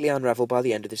completely unravel by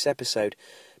the end of this episode,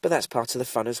 but that's part of the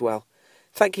fun as well.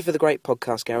 Thank you for the great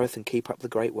podcast, Gareth, and keep up the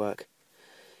great work.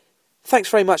 Thanks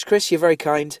very much, Chris, you're very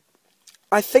kind.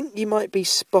 I think you might be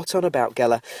spot on about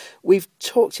Geller. We've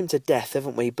talked him to death,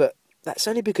 haven't we? But that's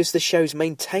only because the show's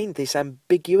maintained this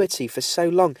ambiguity for so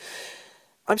long.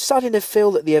 I'm starting to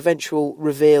feel that the eventual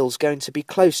reveal's going to be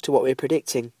close to what we're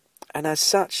predicting. And as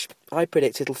such, I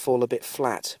predict it'll fall a bit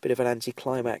flat, a bit of an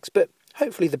anticlimax. But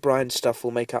hopefully the Brian stuff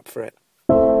will make up for it.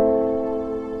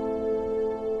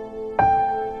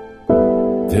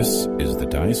 This is the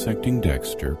Dissecting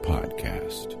Dexter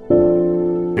podcast.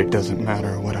 It doesn't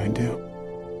matter what I do.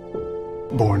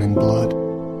 Born in blood.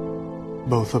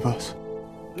 Both of us.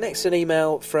 Next, an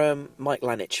email from Mike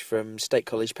Lanich from State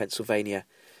College, Pennsylvania.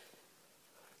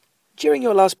 During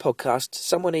your last podcast,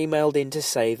 someone emailed in to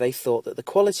say they thought that the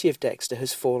quality of Dexter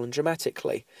has fallen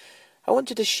dramatically. I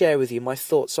wanted to share with you my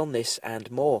thoughts on this and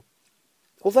more.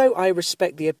 Although I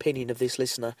respect the opinion of this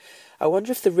listener, I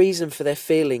wonder if the reason for their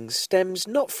feelings stems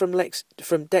not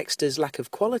from Dexter's lack of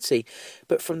quality,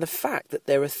 but from the fact that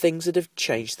there are things that have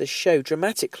changed the show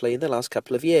dramatically in the last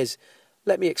couple of years.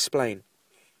 Let me explain.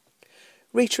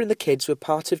 Rita and the kids were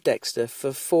part of Dexter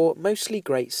for 4 mostly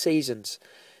great seasons.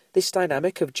 This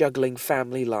dynamic of juggling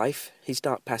family life, his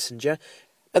dark passenger,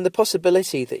 and the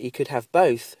possibility that he could have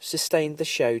both sustained the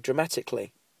show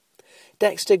dramatically.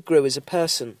 Dexter grew as a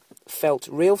person, felt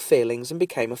real feelings and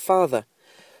became a father.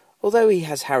 Although he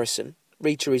has Harrison,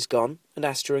 Rita is gone, and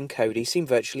Astor and Cody seem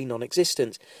virtually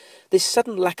non-existent. This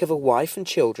sudden lack of a wife and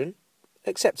children,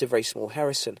 except a very small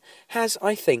Harrison, has,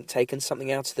 I think, taken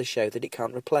something out of the show that it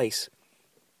can't replace.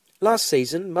 Last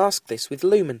season masked this with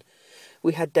Lumen.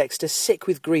 We had Dexter sick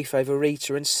with grief over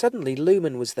Rita, and suddenly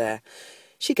Lumen was there.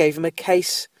 She gave him a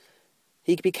case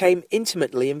he became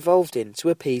intimately involved in to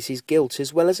appease his guilt,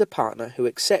 as well as a partner who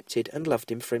accepted and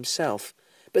loved him for himself.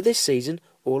 But this season,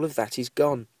 all of that is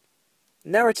gone.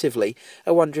 Narratively,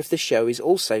 I wonder if the show is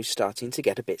also starting to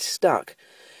get a bit stuck.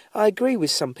 I agree with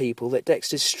some people that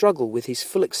Dexter's struggle with his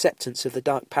full acceptance of the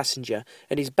Dark Passenger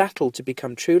and his battle to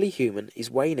become truly human is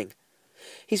waning.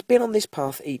 He's been on this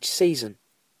path each season.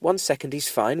 One second he's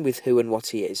fine with who and what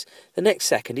he is, the next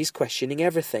second he's questioning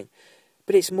everything.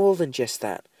 But it's more than just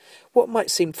that. What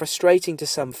might seem frustrating to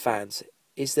some fans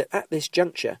is that at this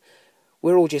juncture,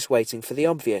 we're all just waiting for the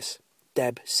obvious.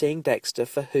 Deb seeing Dexter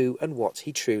for who and what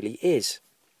he truly is.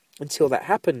 Until that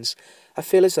happens, I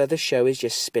feel as though the show is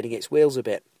just spinning its wheels a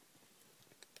bit.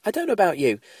 I don't know about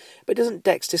you, but doesn't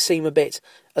Dexter seem a bit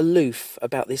aloof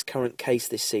about this current case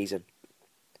this season?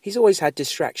 He's always had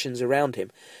distractions around him,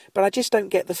 but I just don't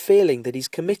get the feeling that he's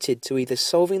committed to either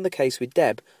solving the case with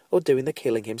Deb or doing the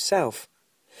killing himself.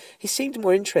 He seemed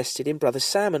more interested in Brother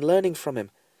Sam and learning from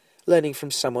him, learning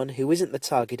from someone who isn't the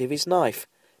target of his knife.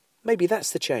 Maybe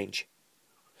that's the change.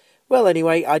 Well,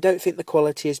 anyway, I don't think the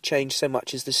quality has changed so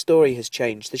much as the story has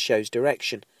changed the show's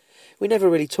direction. We never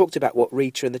really talked about what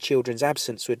Rita and the children's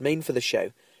absence would mean for the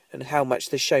show, and how much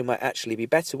the show might actually be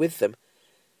better with them.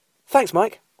 Thanks,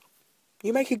 Mike.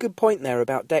 You make a good point there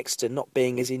about Dexter not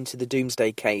being as into the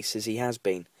Doomsday case as he has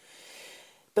been.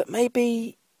 But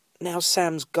maybe now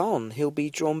Sam's gone, he'll be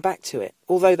drawn back to it.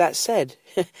 Although that said,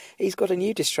 he's got a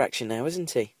new distraction now,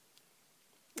 isn't he?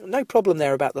 No problem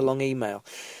there about the long email.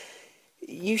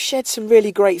 You shared some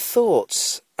really great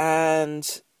thoughts,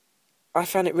 and I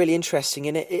found it really interesting,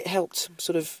 and it helped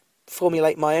sort of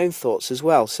formulate my own thoughts as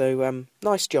well, so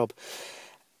nice job.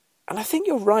 And I think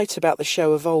you're right about the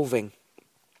show evolving.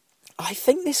 I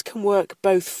think this can work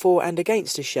both for and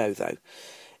against a show, though.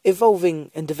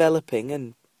 Evolving and developing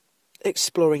and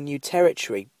exploring new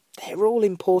territory, they're all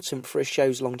important for a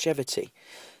show's longevity.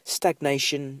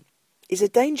 Stagnation is a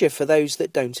danger for those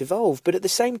that don't evolve, but at the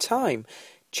same time,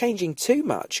 changing too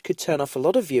much could turn off a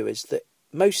lot of viewers that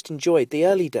most enjoyed the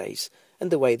early days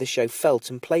and the way the show felt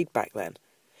and played back then.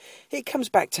 It comes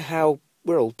back to how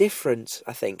we're all different,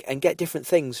 I think, and get different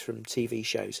things from TV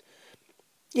shows.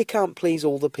 You can't please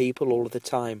all the people all of the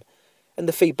time, and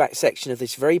the feedback section of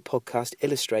this very podcast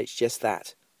illustrates just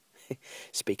that.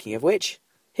 Speaking of which,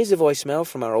 here's a voicemail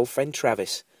from our old friend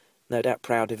Travis, no doubt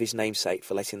proud of his namesake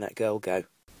for letting that girl go.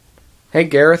 Hey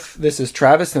Gareth, this is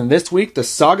Travis, and this week the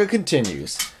saga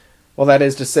continues. Well, that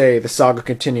is to say, the saga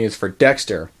continues for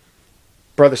Dexter.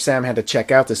 Brother Sam had to check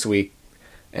out this week,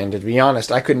 and to be honest,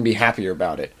 I couldn't be happier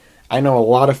about it. I know a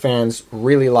lot of fans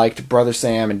really liked Brother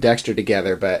Sam and Dexter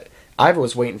together, but I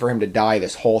was waiting for him to die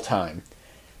this whole time.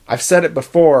 I've said it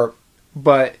before,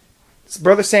 but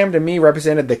Brother Sam to me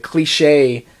represented the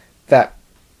cliche that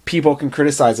people can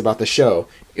criticize about the show.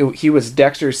 He was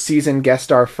Dexter's seasoned guest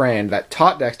star friend that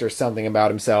taught Dexter something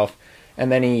about himself,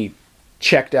 and then he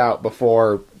checked out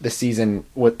before the season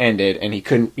ended, and he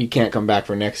can't come back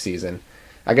for next season.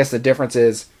 I guess the difference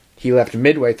is he left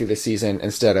midway through the season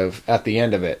instead of at the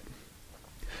end of it.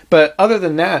 But other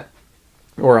than that,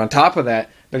 or on top of that,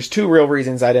 there's two real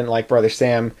reasons I didn't like Brother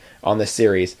Sam on this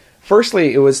series.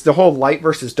 Firstly, it was the whole light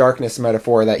versus darkness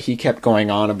metaphor that he kept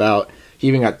going on about. He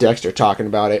even got Dexter talking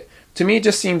about it. To me, it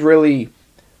just seemed really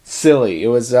silly. It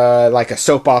was like a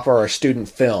soap opera or a student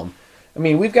film. I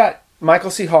mean, we've got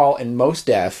Michael C. Hall and Mos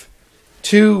Def,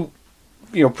 two,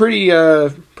 pretty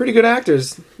good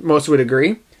actors, most would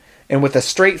agree. And with a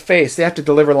straight face, they have to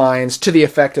deliver lines to the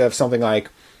effect of something like,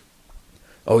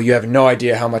 "Oh, you have no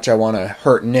idea how much I want to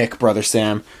hurt Nick, Brother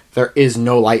Sam. There is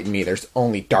no light in me. There's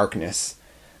only darkness."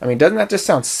 I mean, doesn't that just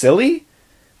sound silly?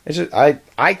 It's just,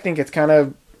 I think it's kind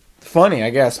of funny,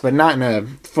 I guess, but not in a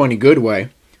funny, good way.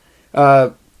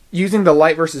 Using the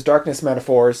light versus darkness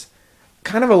metaphors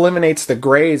kind of eliminates the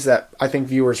grays that I think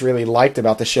viewers really liked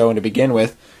about the show and to begin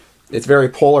with. It's very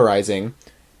polarizing.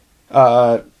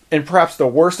 And perhaps the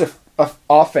worst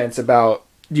offense about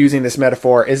using this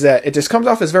metaphor is that it just comes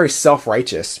off as very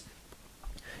self-righteous.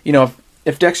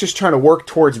 If Dexter's trying to work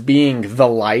towards being the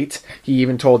light, he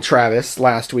even told Travis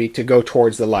last week to go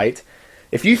towards the light.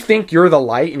 If you think you're the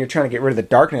light and you're trying to get rid of the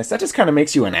darkness, that just kind of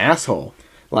makes you an asshole.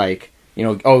 Like,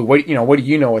 what do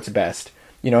you know what's best?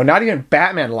 Not even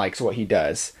Batman likes what he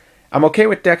does. I'm okay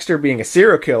with Dexter being a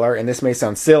serial killer, and this may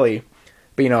sound silly,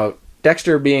 but,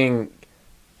 Dexter being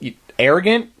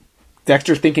arrogant,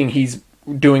 Dexter thinking he's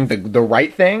doing the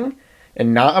right thing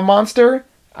and not a monster,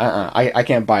 I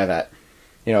can't buy that.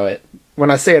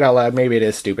 When I say it out loud, maybe it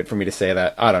is stupid for me to say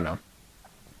that. I don't know.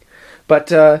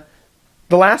 But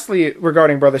lastly,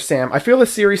 regarding Brother Sam, I feel the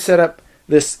series set up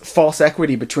this false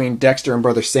equity between Dexter and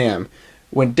Brother Sam.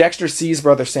 When Dexter sees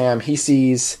Brother Sam, he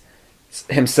sees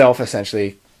himself,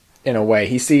 essentially, in a way.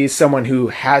 He sees someone who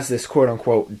has this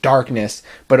quote-unquote darkness,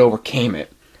 but overcame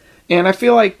it. And I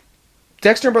feel like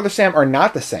Dexter and Brother Sam are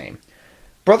not the same.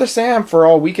 Brother Sam, for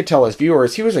all we could tell as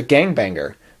viewers, he was a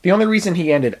gangbanger. The only reason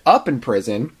he ended up in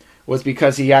prison was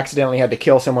because he accidentally had to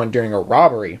kill someone during a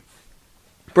robbery.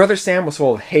 Brother Sam was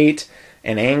full of hate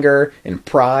and anger and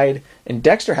pride, and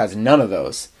Dexter has none of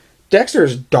those.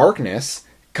 Dexter's darkness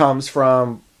comes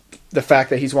from the fact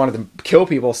that he's wanted to kill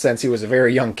people since he was a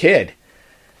very young kid.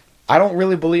 I don't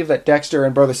really believe that Dexter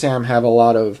and Brother Sam have a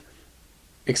lot of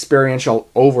experiential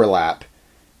overlap.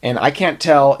 And I can't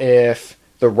tell if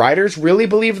the writers really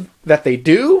believe that they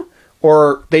do,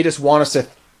 or they just want us to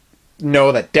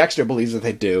know that Dexter believes that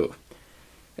they do.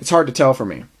 It's hard to tell for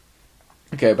me.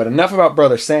 Okay, but enough about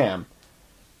Brother Sam.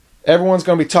 Everyone's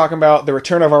going to be talking about the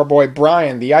return of our boy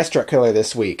Brian, the ice truck killer,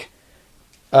 this week.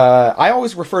 I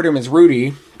always refer to him as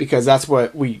Rudy, because that's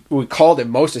what we called him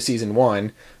most of Season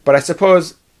 1. But I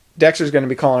suppose Dexter's going to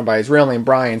be calling him by his real name,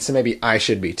 Brian, so maybe I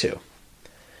should be too.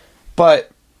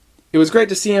 But it was great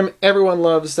to see him. Everyone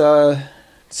loves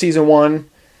Season 1.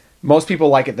 Most people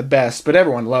like it the best, but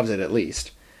everyone loves it at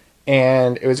least.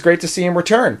 And it was great to see him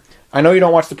return. I know you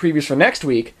don't watch the previews for next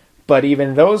week, but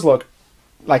even those look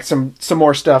like some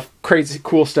more stuff, crazy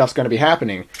cool stuff's going to be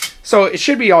happening. So it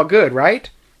should be all good, right?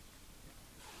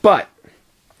 But,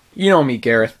 you know me,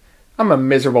 Gareth. I'm a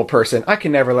miserable person. I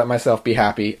can never let myself be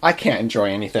happy. I can't enjoy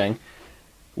anything.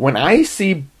 When I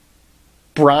see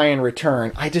Brian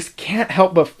return, I just can't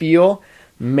help but feel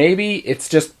maybe it's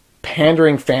just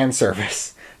pandering fan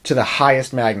service to the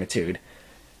highest magnitude.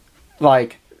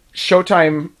 Like,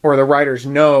 Showtime or the writers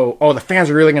know, the fans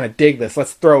are really going to dig this,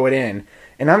 let's throw it in.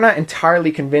 And I'm not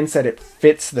entirely convinced that it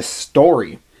fits the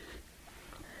story.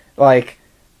 Like,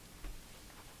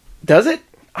 does it?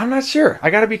 I'm not sure.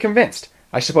 I gotta be convinced.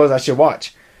 I suppose I should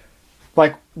watch.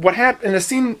 Like, what happened in the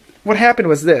scene, what happened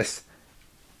was this.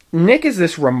 Nick is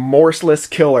this remorseless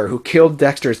killer who killed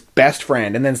Dexter's best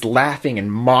friend and then's laughing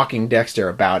and mocking Dexter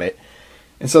about it.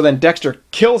 And so then Dexter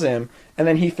kills him, and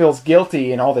then he feels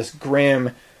guilty and all this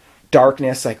grim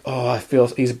darkness, like,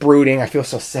 he's brooding, I feel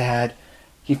so sad.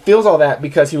 He feels all that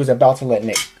because he was about to let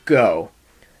Nick go.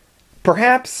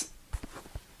 Perhaps,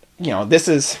 this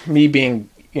is me being,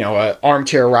 an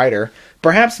armchair writer.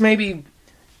 Perhaps maybe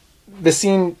the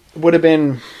scene would have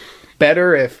been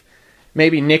better if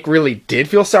maybe Nick really did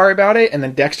feel sorry about it, and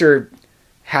then Dexter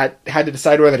had to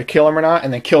decide whether to kill him or not,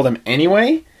 and then killed him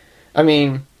anyway. I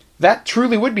mean, that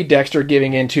truly would be Dexter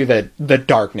giving into the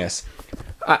darkness.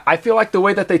 I feel like the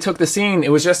way that they took the scene,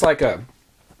 it was just like a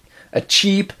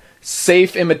cheap,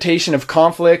 safe imitation of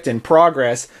conflict and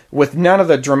progress with none of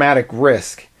the dramatic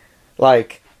risk.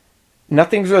 Like,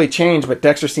 nothing's really changed, but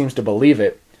Dexter seems to believe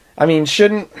it. I mean,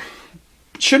 shouldn't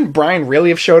Brian really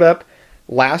have showed up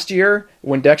last year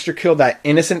when Dexter killed that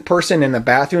innocent person in the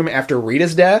bathroom after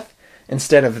Rita's death,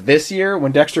 instead of this year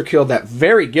when Dexter killed that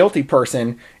very guilty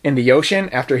person in the ocean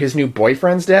after his new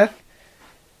boyfriend's death?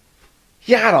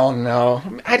 Yeah, I don't know.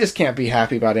 I just can't be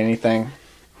happy about anything.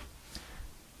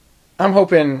 I'm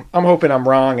hoping I'm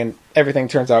wrong and everything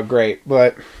turns out great,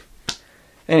 but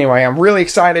anyway, I'm really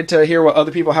excited to hear what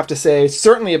other people have to say,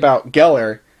 certainly about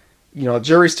Geller. The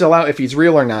jury's still out if he's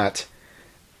real or not.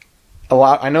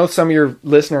 I know some of your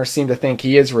listeners seem to think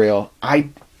he is real. I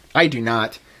do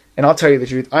not. And I'll tell you the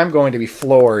truth, I'm going to be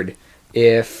floored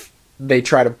if they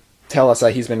try to tell us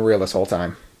that he's been real this whole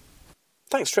time.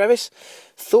 Thanks, Travis.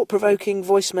 Thought-provoking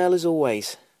voicemail as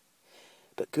always.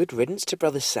 But good riddance to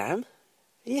Brother Sam?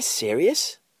 Are you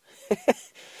serious?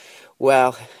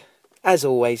 Well, as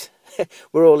always,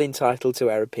 we're all entitled to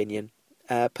our opinion.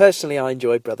 Personally, I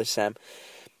enjoyed Brother Sam.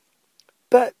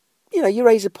 But, you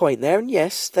raise a point there, and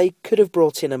yes, they could have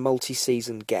brought in a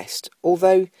multi-season guest.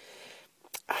 Although,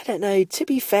 I don't know, to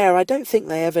be fair, I don't think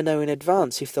they ever know in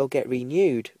advance if they'll get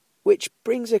renewed. Which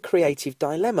brings a creative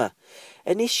dilemma.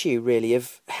 An issue, really,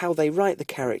 of how they write the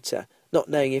character, not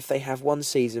knowing if they have one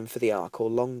season for the arc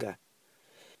or longer.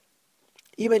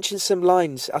 You mentioned some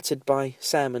lines uttered by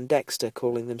Sam and Dexter,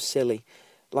 calling them silly,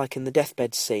 like in the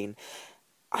deathbed scene.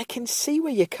 I can see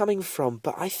where you're coming from,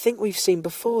 but I think we've seen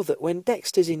before that when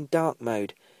Dexter's in dark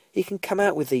mode, he can come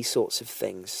out with these sorts of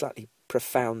things, slightly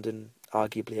profound and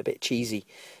arguably a bit cheesy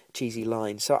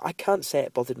line, so I can't say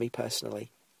it bothered me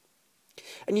personally.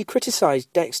 And you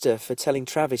criticised Dexter for telling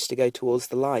Travis to go towards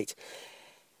the light.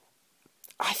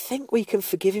 I think we can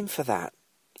forgive him for that.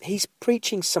 He's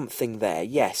preaching something there,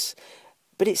 yes,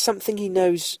 but it's something he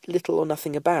knows little or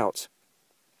nothing about.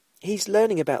 He's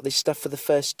learning about this stuff for the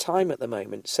first time at the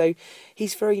moment, so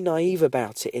he's very naive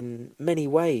about it in many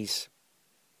ways.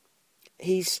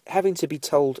 He's having to be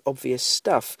told obvious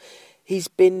stuff. He's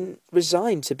been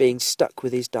resigned to being stuck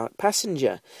with his dark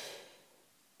passenger.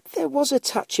 There was a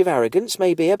touch of arrogance,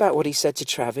 maybe, about what he said to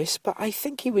Travis, but I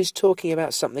think he was talking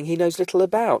about something he knows little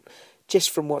about, just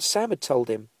from what Sam had told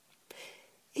him.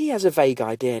 He has a vague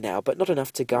idea now, but not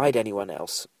enough to guide anyone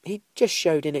else. He just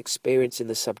showed inexperience in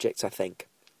the subject, I think.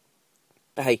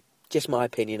 But hey, just my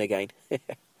opinion again.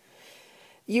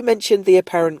 You mentioned the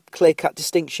apparent clear-cut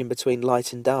distinction between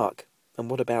light and dark. And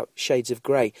what about shades of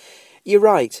grey? You're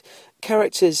right,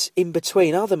 characters in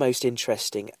between are the most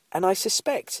interesting, and I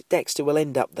suspect Dexter will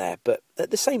end up there, but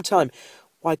at the same time,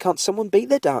 why can't someone beat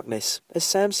their darkness, as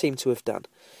Sam seemed to have done?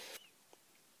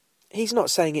 He's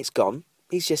not saying it's gone,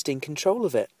 he's just in control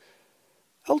of it.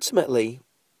 Ultimately,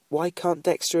 why can't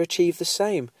Dexter achieve the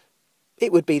same?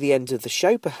 It would be the end of the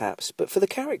show, perhaps, but for the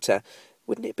character,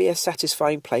 wouldn't it be a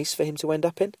satisfying place for him to end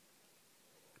up in?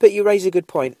 But you raise a good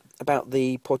point about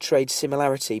the portrayed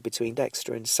similarity between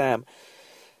Dexter and Sam.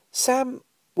 Sam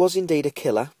was indeed a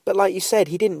killer, but like you said,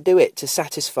 he didn't do it to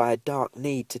satisfy a dark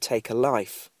need to take a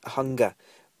life, a hunger,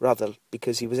 rather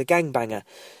because he was a gangbanger.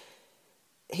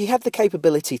 He had the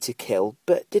capability to kill,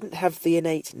 but didn't have the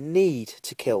innate need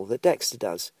to kill that Dexter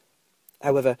does.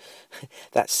 However,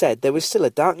 that said, there was still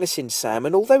a darkness in Sam,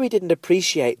 and although he didn't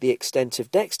appreciate the extent of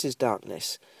Dexter's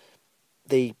darkness,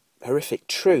 the horrific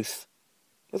truth,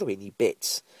 although he knew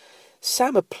bits,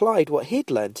 Sam applied what he'd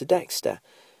learned to Dexter.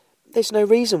 There's no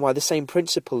reason why the same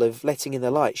principle of letting in the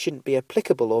light shouldn't be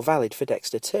applicable or valid for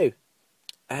Dexter too.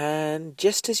 And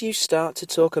just as you start to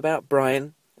talk about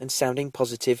Brian and sounding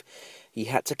positive, you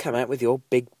had to come out with your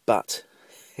big butt.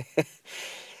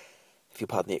 If you'll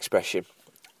pardon the expression.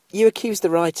 You accused the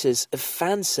writers of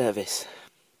fan service.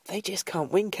 They just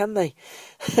can't win, can they?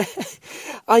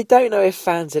 I don't know if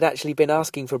fans had actually been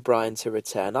asking for Brian to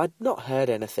return. I'd not heard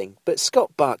anything. But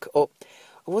Scott Buck, or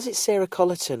was it Sarah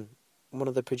Collerton, one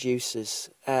of the producers,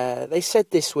 they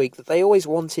said this week that they always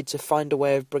wanted to find a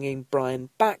way of bringing Brian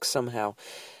back somehow,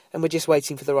 and were just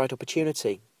waiting for the right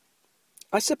opportunity.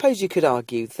 I suppose you could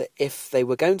argue that if they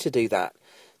were going to do that,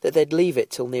 that they'd leave it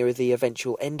till nearer the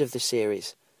eventual end of the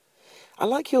series. I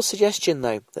like your suggestion,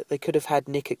 though, that they could have had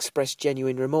Nick express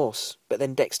genuine remorse, but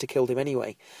then Dexter killed him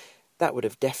anyway. That would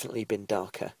have definitely been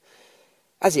darker.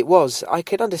 As it was, I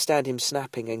could understand him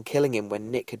snapping and killing him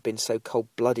when Nick had been so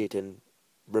cold-blooded and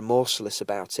remorseless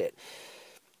about it.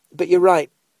 But you're right,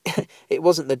 it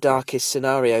wasn't the darkest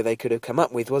scenario they could have come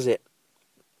up with, was it?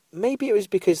 Maybe it was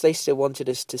because they still wanted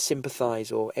us to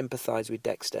sympathise or empathise with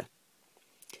Dexter.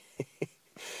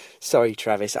 Sorry,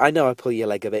 Travis, I know I pull your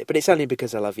leg a bit, but it's only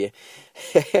because I love you.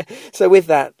 So with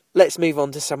that, let's move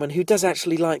on to someone who does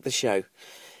actually like the show.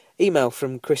 Email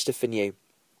from Christopher New.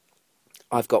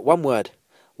 I've got one word.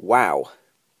 Wow.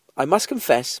 I must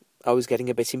confess, I was getting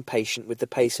a bit impatient with the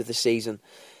pace of the season.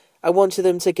 I wanted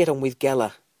them to get on with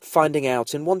Geller, finding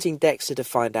out and wanting Dexter to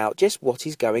find out just what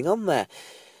is going on there.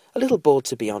 A little bored,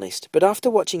 to be honest, but after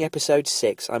watching episode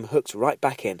 6, I'm hooked right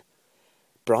back in.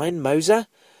 Brian Moser?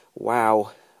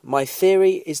 Wow. My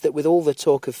theory is that with all the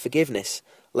talk of forgiveness,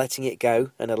 letting it go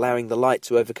and allowing the light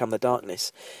to overcome the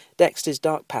darkness, Dexter's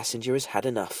dark passenger has had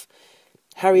enough.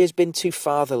 Harry has been too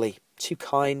fatherly, too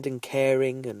kind and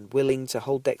caring and willing to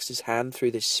hold Dexter's hand through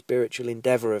this spiritual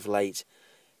endeavour of late.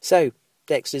 So,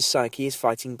 Dexter's psyche is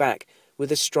fighting back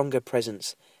with a stronger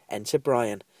presence. Enter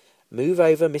Brian. Move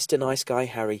over, Mr. Nice Guy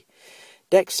Harry.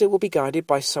 Dexter will be guided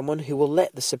by someone who will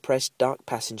let the suppressed dark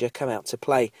passenger come out to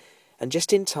play, and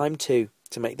just in time too,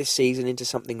 to make this season into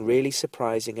something really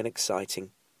surprising and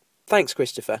exciting. Thanks,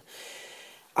 Christopher.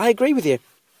 I agree with you.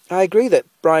 I agree that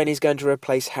Brian is going to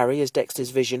replace Harry as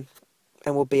Dexter's vision,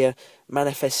 and will be a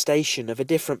manifestation of a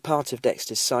different part of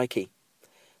Dexter's psyche,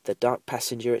 the dark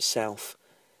passenger itself.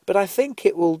 But I think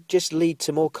it will just lead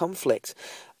to more conflict.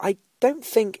 I don't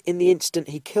think in the instant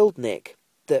he killed Nick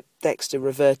that Dexter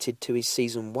reverted to his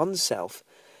season 1 self,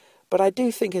 but I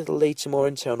do think it'll lead to more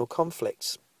internal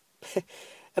conflicts.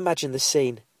 Imagine the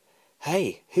scene.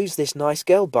 Hey, who's this nice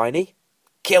girl, Biney?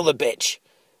 Kill the bitch!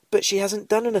 But she hasn't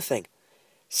done anything.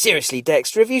 Seriously,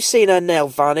 Dexter, have you seen her nail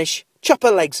varnish? Chop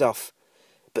her legs off.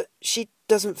 But she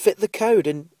doesn't fit the code,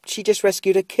 and she just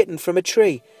rescued a kitten from a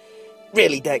tree.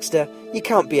 Really, Dexter, you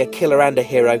can't be a killer and a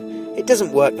hero. It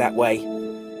doesn't work that way.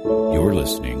 You're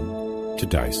listening to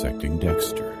Dissecting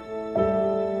Dexter.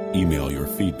 Email your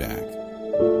feedback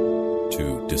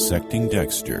to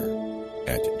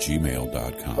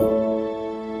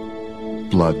dissectingdexter@gmail.com.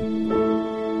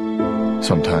 Blood.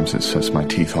 Sometimes it sets my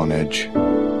teeth on edge.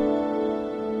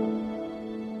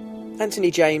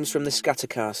 Anthony James from the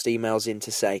Scattercast emails in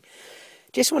to say,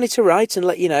 just wanted to write and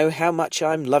let you know how much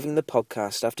I'm loving the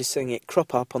podcast after seeing it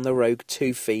crop up on the Rogue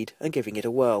 2 feed and giving it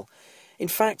a whirl. In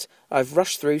fact, I've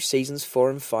rushed through seasons 4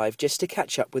 and 5 just to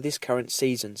catch up with this current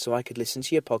season so I could listen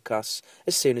to your podcasts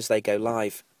as soon as they go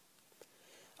live.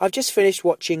 I've just finished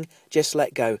watching Just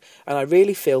Let Go, and I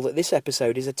really feel that this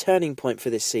episode is a turning point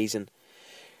for this season.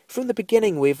 From the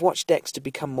beginning, we've watched Dexter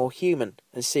become more human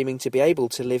and seeming to be able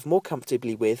to live more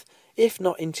comfortably with, if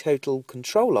not in total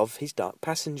control of, his dark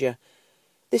passenger.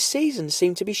 This season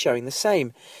seemed to be showing the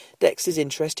same. Dexter's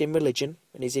interest in religion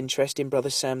and his interest in Brother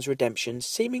Sam's redemption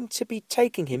seeming to be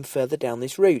taking him further down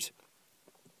this route.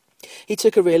 He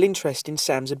took a real interest in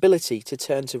Sam's ability to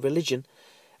turn to religion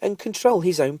and control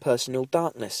his own personal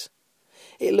darkness.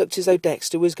 It looked as though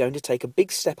Dexter was going to take a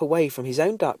big step away from his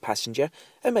own dark passenger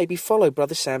and maybe follow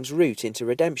Brother Sam's route into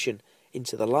redemption,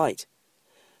 into the light.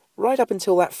 Right up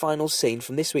until that final scene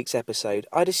from this week's episode,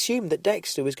 I'd assumed that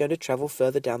Dexter was going to travel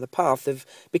further down the path of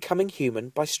becoming human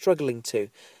by struggling to,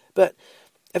 but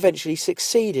eventually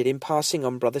succeeded in passing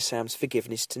on Brother Sam's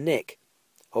forgiveness to Nick.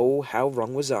 Oh, how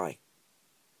wrong was I.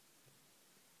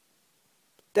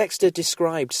 Dexter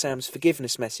described Sam's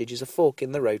forgiveness message as a fork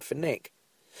in the road for Nick.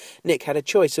 Nick had a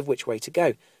choice of which way to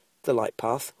go, the light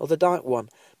path or the dark one.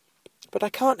 But I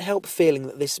can't help feeling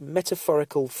that this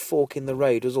metaphorical fork in the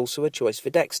road was also a choice for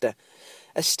Dexter,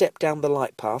 a step down the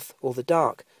light path or the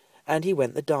dark, and he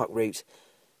went the dark route.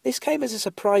 This came as a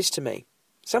surprise to me.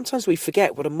 Sometimes we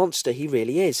forget what a monster he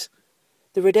really is.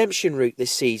 The redemption route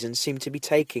this season seemed to be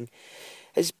taking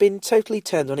has been totally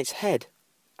turned on its head,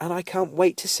 and I can't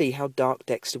wait to see how dark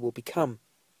Dexter will become.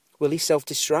 Will he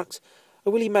self-destruct,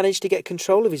 or will he manage to get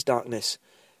control of his darkness?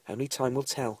 Only time will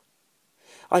tell.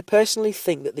 I personally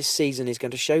think that this season is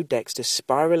going to show Dexter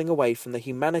spiralling away from the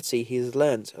humanity he has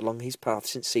learnt along his path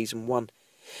since season 1,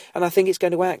 and I think it's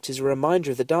going to act as a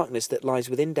reminder of the darkness that lies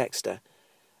within Dexter,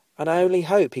 and I only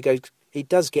hope he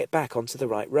does get back onto the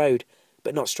right road,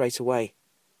 but not straight away.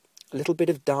 A little bit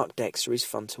of dark Dexter is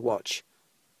fun to watch.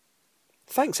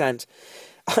 Thanks, Ant.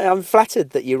 I'm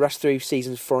flattered that you rushed through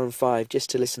seasons 4 and 5 just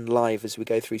to listen live as we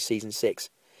go through season 6.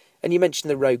 And you mentioned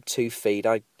the Rogue 2 feed.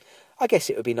 I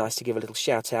guess it would be nice to give a little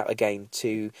shout out again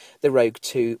to the Rogue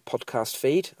 2 podcast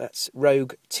feed. That's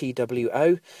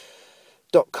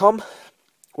roguetwo.com,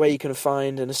 where you can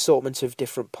find an assortment of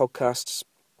different podcasts.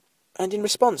 And in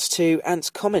response to Ant's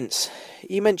comments,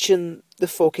 you mentioned the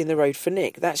fork in the road for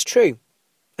Nick. That's true.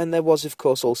 And there was, of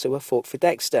course, also a fork for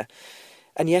Dexter.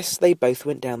 And yes, they both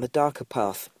went down the darker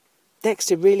path.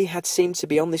 Dexter really had seemed to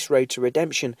be on this road to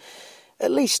redemption,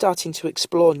 at least starting to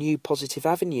explore new positive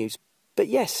avenues. But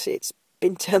yes, it's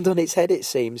been turned on its head, it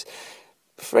seems.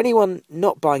 For anyone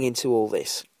not buying into all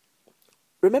this,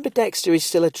 remember Dexter is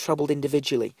still a troubled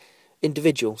individual,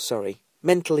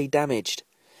 mentally damaged.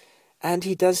 And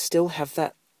he does still have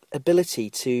that ability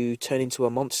to turn into a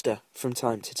monster from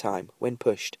time to time when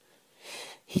pushed.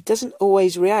 He doesn't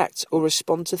always react or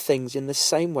respond to things in the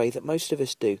same way that most of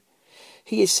us do.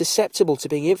 He is susceptible to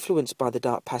being influenced by the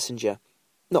dark passenger,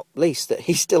 not least that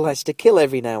he still has to kill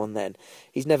every now and then.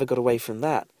 He's never got away from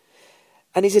that.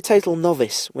 And he's a total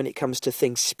novice when it comes to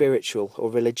things spiritual or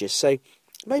religious, so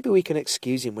maybe we can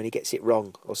excuse him when he gets it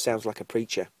wrong or sounds like a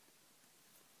preacher.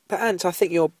 But Ant, I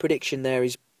think your prediction there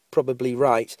is probably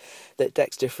right, that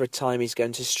Dexter for a time is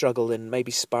going to struggle and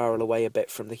maybe spiral away a bit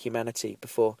from the humanity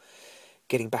before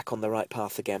getting back on the right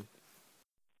path again.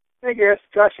 Hey Gareth,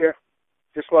 Josh here.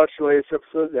 Just watched the latest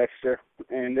episode of Dexter,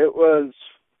 and it was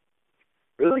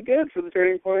really good for the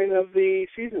turning point of the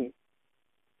season.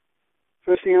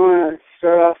 First thing I want to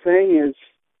start off saying is,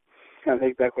 kind of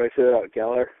take back what I said about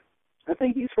Geller. I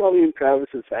think he's probably in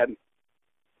Travis's head.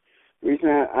 The reason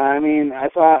I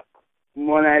thought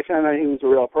when I found out he was a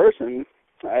real person,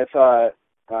 I thought,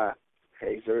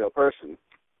 hey, he's a real person.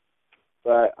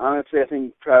 But honestly, I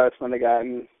think Travis might have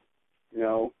gotten,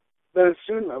 been a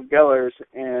student of Geller's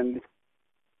and,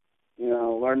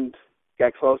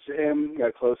 got close to him,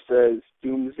 got close to his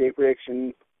doomsday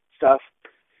prediction stuff,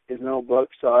 his notebook,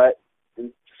 saw it,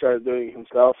 and started doing it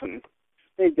himself, and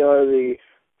made Geller the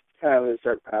kind of his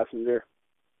dark passenger.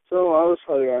 So I was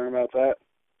probably wrong about that.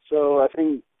 So I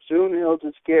think soon he'll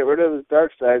just get rid of his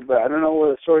dark side, but I don't know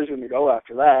where the story's going to go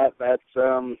after that. That's,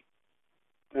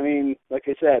 like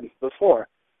I said before,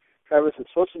 Travis is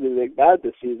supposed to be the big bad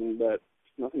this season, but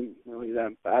nothing really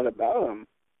that bad about him.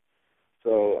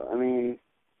 So, I mean,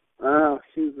 I don't know.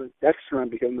 Seems like Dexter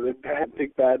might become the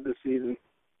big bad this season.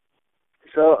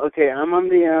 So, okay, I'm on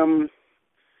the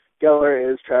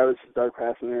Geller is Travis' dark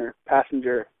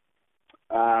passenger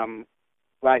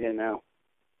wagon now.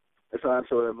 That's what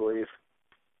I believe.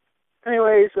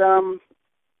 Anyways, I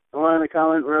wanted to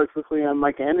comment really quickly on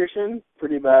Mike Anderson.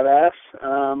 Pretty badass.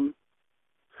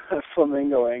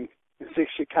 Flamingoing. It's a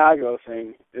Chicago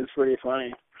thing. It's pretty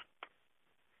funny.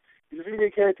 He's a pretty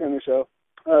good character on the show.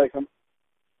 I like him.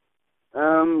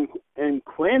 And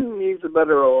Quinn needs a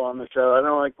better role on the show. I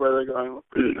don't like where they're going.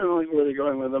 I don't like where they're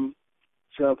going with him.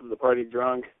 Showing up at the party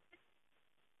drunk.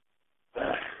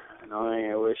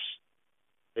 Annoying. I wish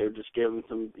they would just give him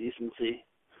some decency.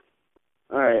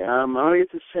 All right. I want to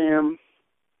get to Sam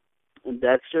and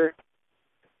Dexter.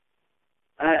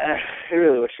 I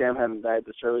really wish Sam hadn't died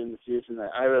this early in the season.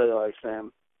 I really like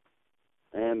Sam.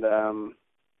 And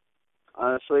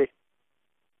honestly,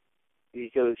 he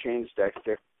could have changed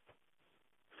Dexter.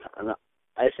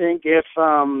 I think if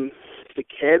the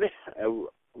kid,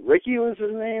 Ricky was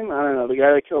his name, I don't know, the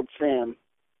guy that killed Sam,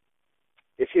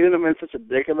 if he would have been such a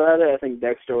dick about it, I think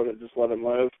Dexter would have just let him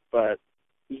live. But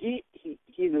he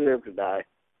deserved to die.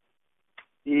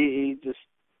 He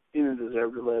didn't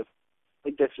deserve to live.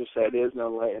 Like Dexter said, he has no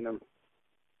light in him.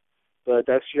 But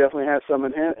Dexter definitely has some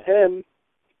in him.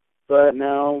 But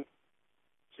now,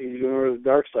 so he's going over to the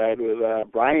dark side with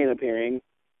Brian appearing.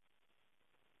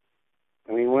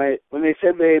 I mean, when they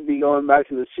said they'd be going back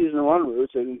to the season 1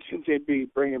 roots, I didn't think they'd be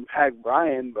bringing back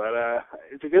Brian, but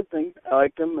it's a good thing. I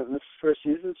liked him in this first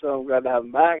season, so I'm glad to have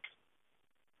him back.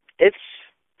 It's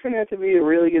turning out to be a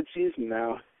really good season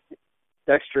now.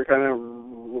 Dexter kind of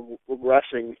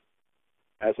regressing,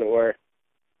 as it were.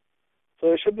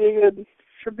 So it should be a good.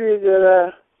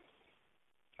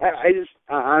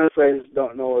 Honestly, I just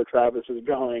don't know where Travis is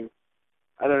going.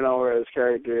 I don't know where his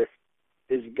character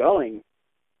is going.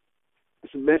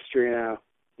 It's a mystery now.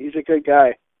 He's a good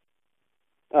guy.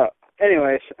 Oh,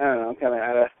 anyways, I don't know. I'm kind of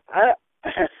out of.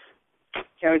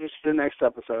 Can't wait to see the next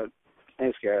episode.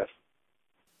 Thanks, Gareth.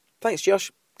 Thanks,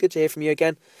 Josh. Good to hear from you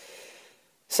again.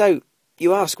 So,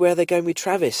 you ask where they're going with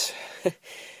Travis.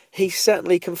 He's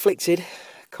certainly conflicted,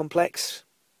 complex,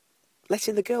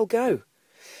 letting the girl go.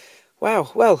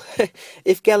 Wow, well,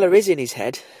 if Geller is in his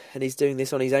head, and he's doing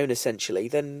this on his own essentially,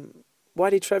 then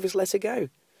why did Travis let her go?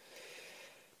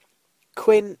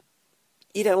 Quinn,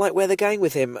 you don't like where they're going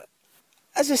with him.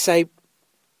 As I say,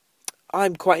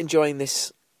 I'm quite enjoying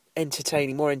this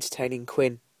more entertaining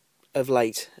Quinn of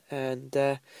late. And,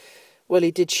 well,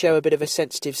 he did show a bit of a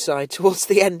sensitive side towards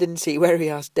the end, didn't he, where he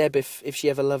asked Deb if she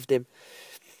ever loved him.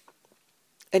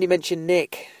 And he mentioned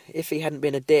Nick. If he hadn't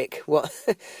been a dick, what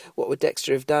would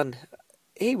Dexter have done?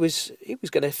 He was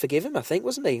going to forgive him, I think,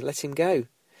 wasn't he? Let him go.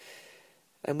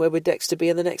 And where would Dexter be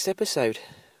in the next episode?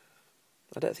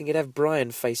 I don't think he'd have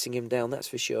Brian facing him down, that's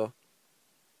for sure.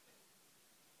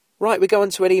 Right, we go on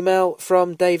to an email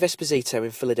from Dave Esposito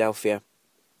in Philadelphia.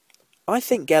 I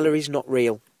think Geller is not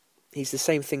real. He's the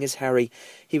same thing as Harry.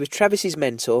 He was Travis's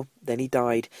mentor, then he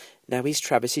died. Now he's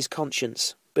Travis's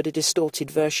conscience, but a distorted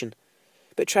version.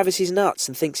 But Travis is nuts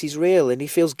and thinks he's real, and he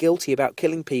feels guilty about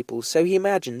killing people, so he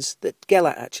imagines that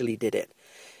Geller actually did it.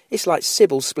 It's like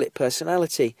Sybil's split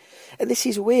personality. And this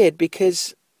is weird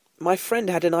because my friend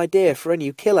had an idea for a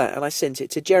new killer, and I sent it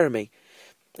to Jeremy,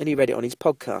 and he read it on his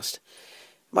podcast.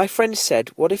 My friend said,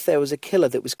 what if there was a killer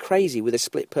that was crazy with a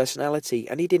split personality,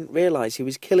 and he didn't realise he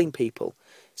was killing people,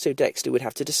 so Dexter would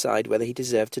have to decide whether he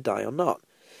deserved to die or not.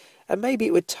 And maybe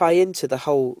it would tie into the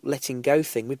whole letting go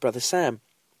thing with Brother Sam.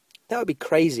 That would be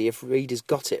crazy if readers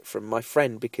got it from my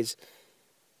friend, because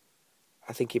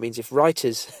I think he means if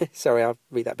writers... Sorry, I'll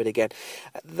read that bit again.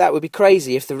 That would be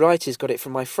crazy if the writers got it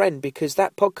from my friend, because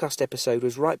that podcast episode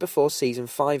was right before Season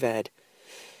 5 aired.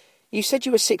 You said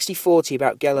you were 60-40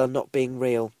 about Geller not being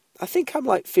real. I think I'm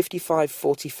like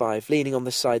 55-45, leaning on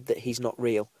the side that he's not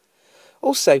real.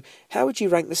 Also, how would you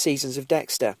rank the seasons of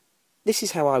Dexter? This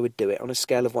is how I would do it on a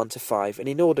scale of 1 to 5, and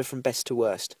in order from best to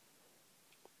worst.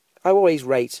 I always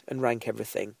rate and rank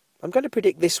everything. I'm going to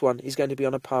predict this one is going to be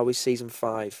on a par with Season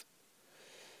 5.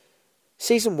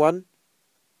 Season 1,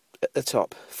 at the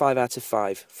top, 5 out of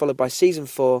 5, followed by Season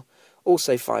 4,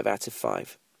 also 5 out of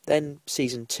 5. Then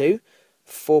Season 2,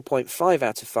 4.5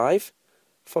 out of 5,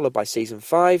 followed by Season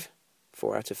 5,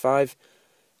 4 out of 5,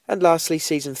 and lastly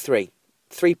Season 3,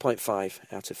 3.5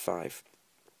 out of 5.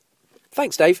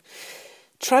 Thanks, Dave.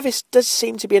 Travis does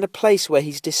seem to be in a place where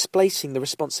he's displacing the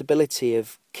responsibility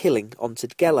of killing onto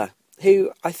Geller,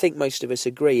 who I think most of us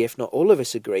agree, if not all of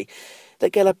us agree,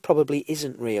 that Geller probably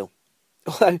isn't real.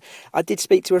 Although I did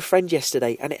speak to a friend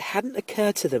yesterday, and it hadn't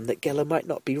occurred to them that Geller might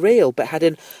not be real, but had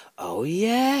an "oh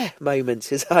yeah"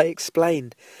 moment as I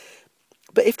explained.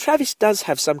 But if Travis does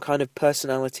have some kind of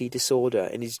personality disorder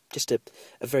and is just a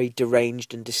very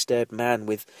deranged and disturbed man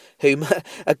with whom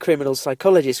a criminal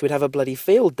psychologist would have a bloody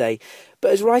field day,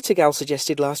 but as Writer Gal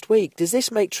suggested last week, does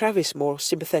this make Travis more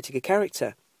sympathetic a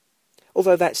character?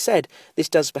 Although that said, this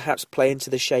does perhaps play into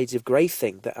the shades of grey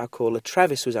thing that our caller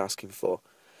Travis was asking for.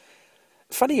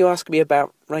 Funny you ask me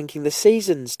about ranking the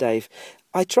seasons, Dave.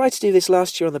 I tried to do this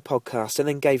last year on the podcast and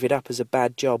then gave it up as a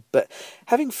bad job, but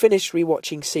having finished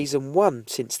rewatching Season 1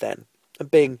 since then, and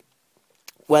being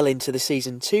well into the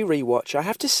Season 2 rewatch, I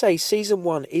have to say Season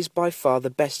 1 is by far the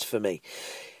best for me.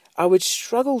 I would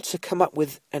struggle to come up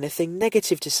with anything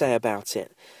negative to say about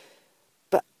it.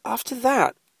 But after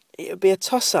that, it would be a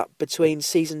toss-up between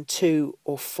Season 2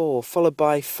 or 4, followed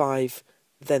by 5,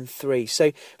 then 3.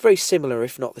 So very similar,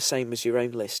 if not the same as your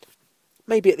own list.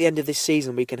 Maybe at the end of this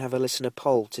season we can have a listener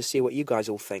poll to see what you guys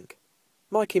all think.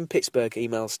 Mike in Pittsburgh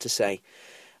emails to say,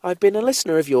 I've been a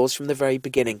listener of yours from the very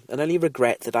beginning and only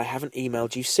regret that I haven't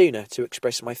emailed you sooner to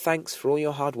express my thanks for all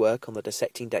your hard work on the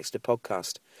Dissecting Dexter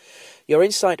podcast. Your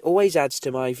insight always adds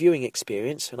to my viewing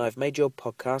experience, and I've made your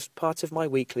podcast part of my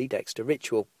weekly Dexter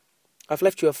ritual. I've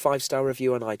left you a 5-star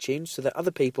review on iTunes so that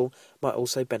other people might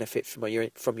also benefit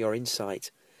from your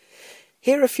insight.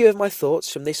 Here are a few of my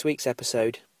thoughts from this week's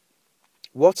episode.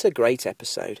 What a great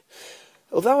episode.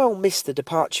 Although I'll miss the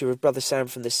departure of Brother Sam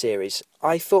from the series,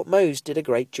 I thought Mose did a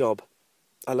great job.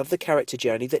 I love the character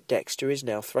journey that Dexter is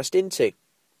now thrust into.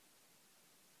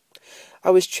 I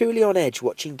was truly on edge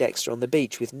watching Dexter on the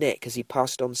beach with Nick as he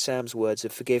passed on Sam's words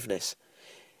of forgiveness.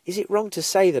 Is it wrong to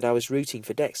say that I was rooting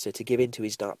for Dexter to give in to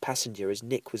his dark passenger as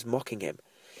Nick was mocking him?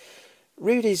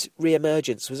 Rudy's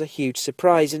re-emergence was a huge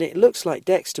surprise, and it looks like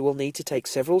Dexter will need to take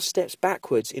several steps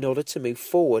backwards in order to move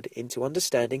forward into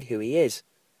understanding who he is.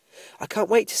 I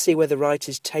can't wait to see where the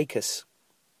writers take us.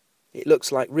 It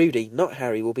looks like Rudy, not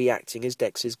Harry, will be acting as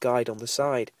Dexter's guide on the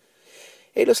side.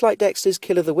 It looks like Dexter's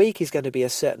Kill of the Week is going to be a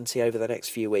certainty over the next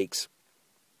few weeks.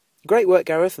 Great work,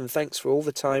 Gareth, and thanks for all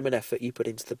the time and effort you put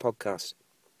into the podcast.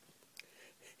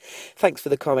 Thanks for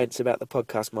the comments about the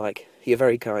podcast, Mike. You're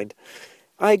very kind.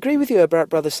 I agree with you about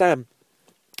Brother Sam.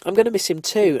 I'm going to miss him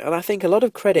too, and I think a lot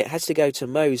of credit has to go to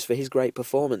Mose for his great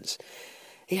performance.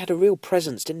 He had a real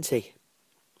presence, didn't he?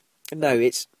 No,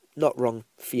 it's not wrong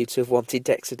for you to have wanted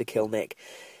Dexter to kill Nick.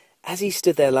 As he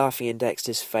stood there laughing in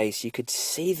Dexter's face, you could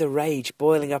see the rage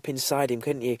boiling up inside him,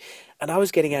 couldn't you? And I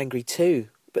was getting angry too.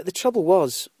 But the trouble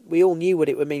was, we all knew what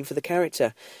it would mean for the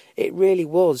character. It really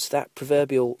was that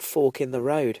proverbial fork in the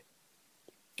road.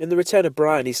 And the return of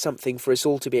Brian is something for us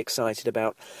all to be excited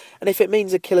about. And if it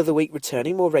means a Kill of the Week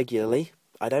returning more regularly,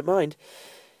 I don't mind.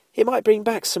 It might bring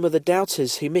back some of the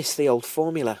doubters who miss the old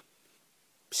formula.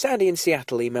 Sandy in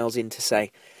Seattle emails in to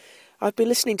say, I've been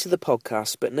listening to the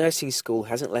podcast, but nursing school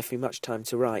hasn't left me much time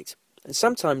to write. And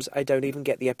sometimes I don't even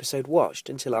get the episode watched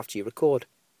until after you record.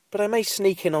 But I may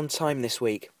sneak in on time this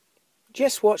week.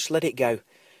 Just watch Let It Go.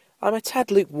 I'm a tad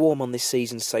lukewarm on this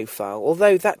season so far,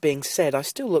 although that being said, I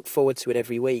still look forward to it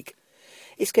every week.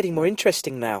 It's getting more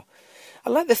interesting now. I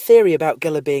like the theory about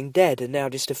Geller being dead and now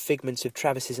just a figment of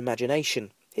Travis's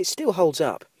imagination. It still holds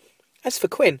up. As for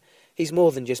Quinn, he's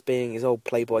more than just being his old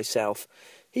playboy self.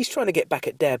 He's trying to get back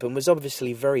at Deb and was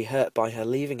obviously very hurt by her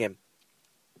leaving him.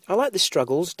 I like the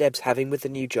struggles Deb's having with the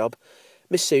new job.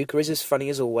 Masuka is as funny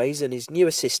as always, and his new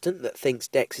assistant that thinks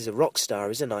Dex is a rock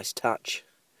star is a nice touch.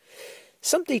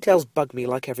 Some details bug me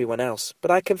like everyone else,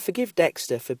 but I can forgive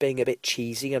Dexter for being a bit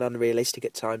cheesy and unrealistic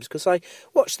at times because I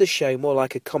watch the show more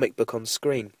like a comic book on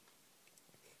screen.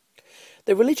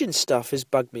 The religion stuff has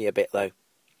bugged me a bit though.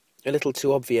 A little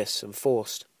too obvious and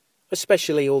forced.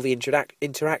 Especially all the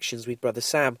interactions with Brother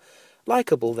Sam,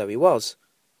 likeable though he was.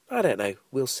 I don't know,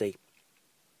 we'll see.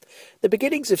 The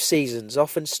beginnings of seasons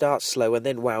often start slow and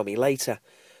then wow me later.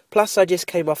 Plus I just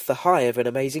came off the high of an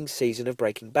amazing season of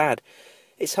Breaking Bad.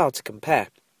 It's hard to compare.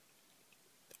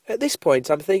 At this point,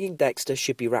 I'm thinking Dexter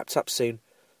should be wrapped up soon.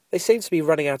 They seem to be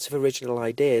running out of original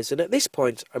ideas, and at this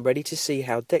point, I'm ready to see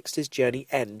how Dexter's journey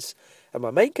ends, and my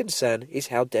main concern is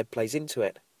how Deb plays into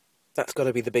it. That's got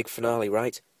to be the big finale,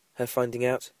 right? Her finding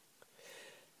out.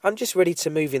 I'm just ready to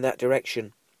move in that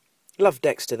direction. Love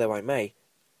Dexter though I may.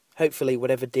 Hopefully,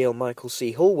 whatever deal Michael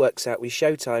C. Hall works out with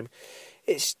Showtime,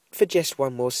 it's for just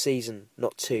one more season,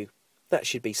 not 2. That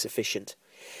should be sufficient.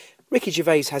 Ricky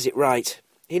Gervais has it right.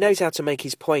 He knows how to make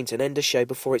his point and end a show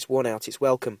before it's worn out its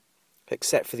welcome.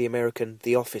 Except for the American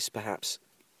The Office, perhaps.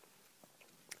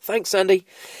 Thanks, Andy.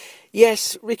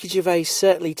 Yes, Ricky Gervais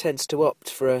certainly tends to opt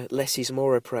for a less is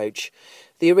more approach.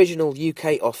 The original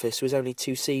UK Office was only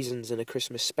 2 seasons and a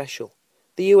Christmas special.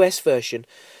 The US version,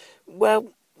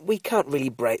 well, we can't really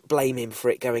blame him for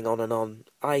it going on and on.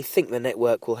 I think the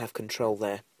network will have control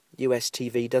there. US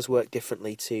TV does work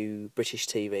differently to British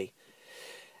TV.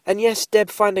 And yes, Deb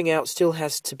finding out still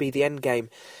has to be the end game.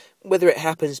 Whether it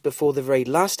happens before the very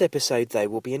last episode, though,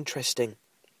 will be interesting.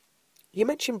 You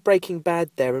mentioned Breaking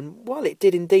Bad there, and while it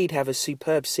did indeed have a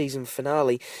superb season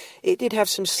finale, it did have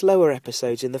some slower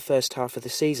episodes in the first half of the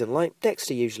season, like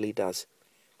Dexter usually does.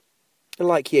 And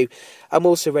like you, I'm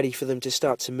also ready for them to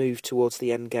start to move towards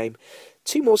the end game.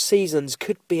 2 more seasons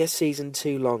could be a season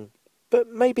too long, but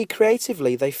maybe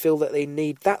creatively they feel that they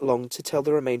need that long to tell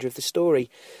the remainder of the story.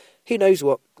 Who knows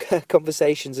what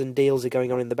conversations and deals are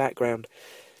going on in the background.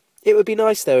 It would be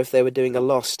nice, though, if they were doing a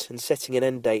Lost and setting an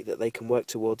end date that they can work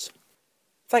towards.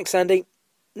 Thanks, Andy.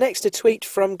 Next, a tweet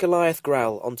from Goliath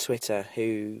Growl on Twitter,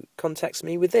 who contacts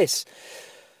me with this.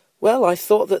 Well, I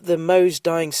thought that the Mose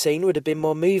dying scene would have been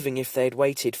more moving if they had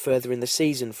waited further in the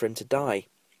season for him to die.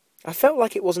 I felt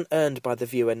like it wasn't earned by the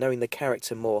viewer knowing the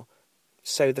character more,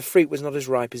 so the fruit was not as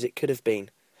ripe as it could have been.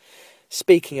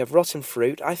 Speaking of rotten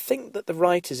fruit, I think that the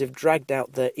writers have dragged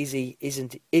out the is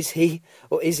he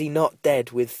or is he not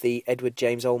dead with the Edward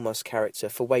James Olmos character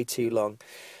for way too long.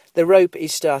 The rope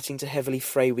is starting to heavily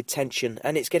fray with tension,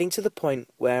 and it's getting to the point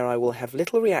where I will have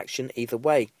little reaction either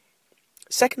way.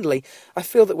 Secondly, I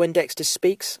feel that when Dexter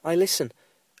speaks, I listen,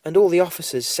 and all the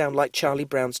officers sound like Charlie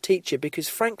Brown's teacher because,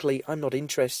 frankly, I'm not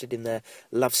interested in their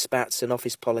love spats and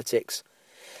office politics.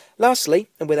 Lastly,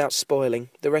 and without spoiling,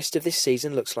 the rest of this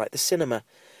season looks like the cinema.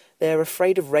 They're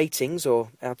afraid of ratings or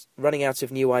running out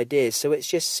of new ideas, so it's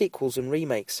just sequels and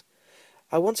remakes.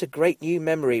 I want a great new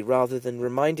memory rather than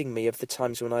reminding me of the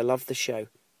times when I loved the show.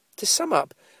 To sum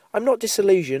up, I'm not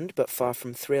disillusioned, but far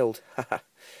from thrilled. Haha.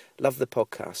 Love the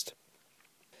podcast.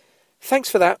 Thanks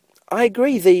for that. I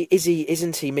agree the is he,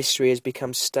 isn't he mystery has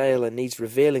become stale and needs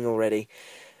revealing already.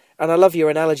 And I love your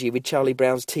analogy with Charlie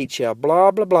Brown's teacher,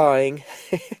 blah blah blahing.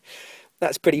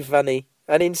 That's pretty funny.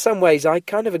 And in some ways I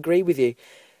kind of agree with you.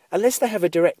 Unless they have a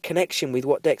direct connection with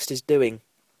what Dexter's doing.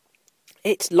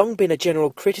 It's long been a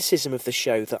general criticism of the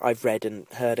show that I've read and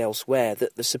heard elsewhere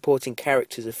that the supporting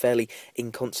characters are fairly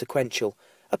inconsequential,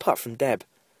 apart from Deb.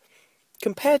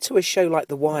 Compared to a show like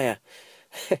The Wire,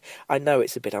 I know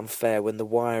it's a bit unfair when The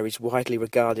Wire is widely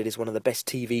regarded as one of the best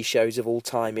TV shows of all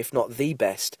time, if not the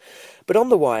best, but on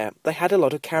The Wire they had a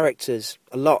lot of characters,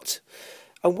 a lot,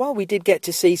 and while we did get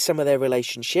to see some of their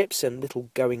relationships and little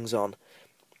goings-on,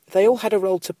 they all had a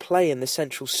role to play in the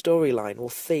central storyline or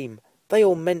theme. They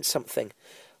all meant something.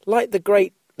 Like the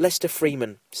great Lester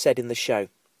Freeman said in the show,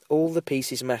 all the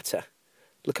pieces matter.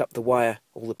 Look up The Wire,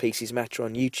 All the Pieces Matter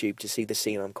on YouTube to see the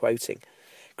scene I'm quoting.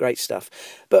 Great stuff.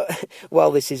 But while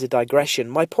this is a digression,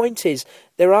 my point is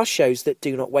there are shows that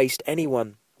do not waste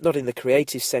anyone, not in the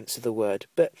creative sense of the word,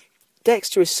 but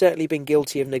Dexter has certainly been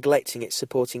guilty of neglecting its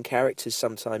supporting characters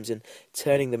sometimes and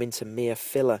turning them into mere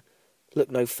filler.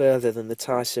 Look no further than the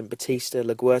tiresome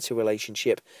Batista-LaGuerta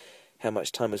relationship. How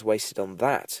much time was wasted on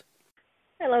that?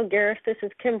 Hello, Gareth. This is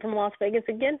Kim from Las Vegas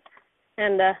again.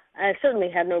 And I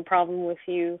certainly had no problem with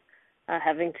you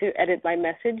having to edit my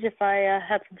message if I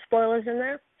had some spoilers in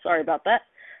there. Sorry about that.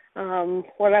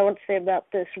 What I want to say about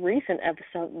this recent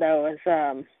episode, though, is,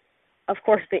 of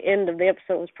course, the end of the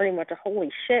episode was pretty much a holy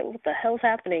shit, what the hell's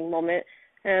happening moment.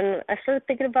 And I started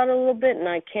thinking about it a little bit, and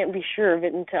I can't be sure of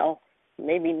it until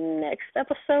maybe next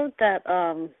episode, that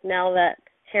now that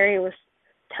Harry was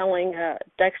telling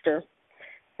Dexter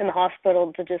in the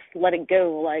hospital to just let it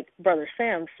go, like Brother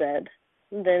Sam said,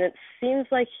 then it seems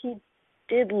like he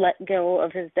did let go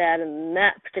of his dad in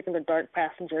that particular Dark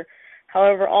Passenger.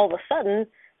 However, all of a sudden,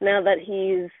 now that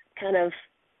he's kind of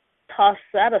tossed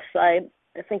that aside,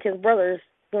 I think his brother's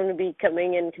going to be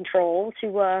coming in control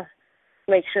to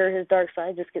make sure his dark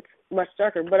side just gets much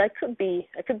darker. But I could be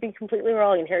completely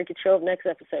wrong, and Harry could show up next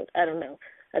episode. I don't know.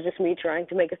 That's just me trying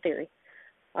to make a theory.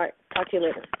 All right, talk to you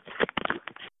later.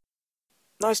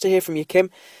 Nice to hear from you, Kim.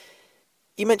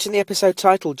 You mentioned the episode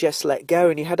title, Just Let Go,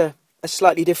 and you had a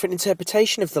slightly different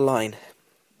interpretation of the line.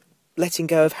 Letting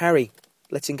go of Harry,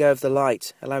 letting go of the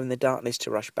light, allowing the darkness to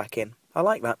rush back in. I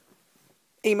like that.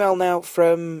 Email now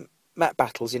from Matt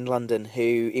Battles in London,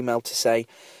 who emailed to say,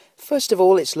 first of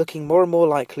all, it's looking more and more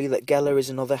likely that Geller is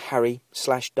another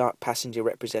Harry/Dark Passenger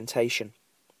representation.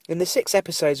 In the 6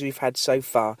 episodes we've had so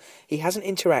far, he hasn't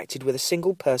interacted with a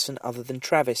single person other than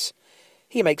Travis.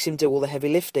 He makes him do all the heavy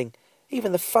lifting,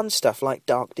 even the fun stuff like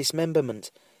dark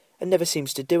dismemberment, and never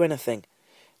seems to do anything.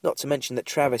 Not to mention that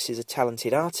Travis is a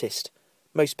talented artist.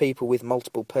 Most people with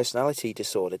multiple personality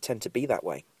disorder tend to be that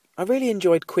way. I really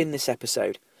enjoyed Quinn this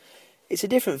episode. It's a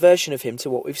different version of him to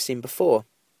what we've seen before.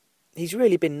 He's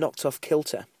really been knocked off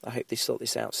kilter. I hope they sort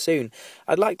this out soon.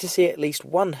 I'd like to see at least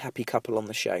one happy couple on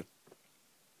the show.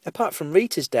 Apart from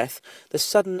Rita's death, the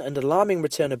sudden and alarming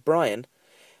return of Brian,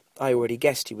 I already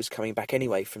guessed he was coming back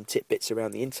anyway from tidbits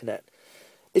around the internet.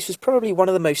 This was probably one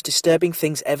of the most disturbing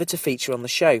things ever to feature on the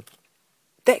show.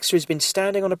 Dexter has been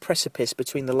standing on a precipice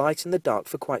between the light and the dark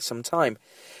for quite some time.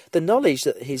 The knowledge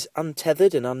that his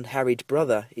untethered and unharried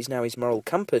brother is now his moral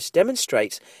compass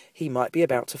demonstrates he might be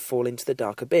about to fall into the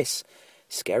dark abyss.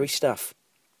 Scary stuff.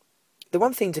 The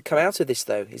one thing to come out of this,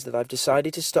 though, is that I've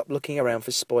decided to stop looking around for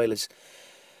spoilers.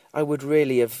 I would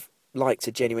really have liked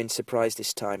a genuine surprise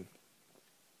this time.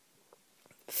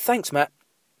 Thanks, Matt.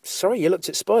 Sorry you looked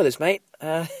at spoilers, mate.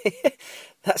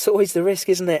 That's always the risk,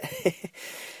 isn't it?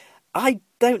 I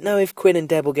don't know if Quinn and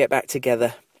Deb will get back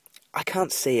together. I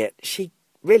can't see it. She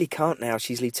really can't now.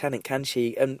 She's Lieutenant, can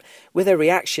she? And with her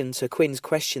reaction to Quinn's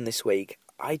question this week,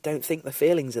 I don't think the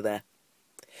feelings are there.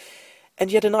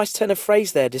 And you had a nice turn of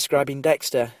phrase there describing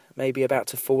Dexter, maybe about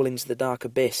to fall into the dark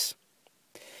abyss.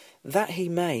 That he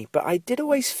may, but I did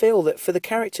always feel that for the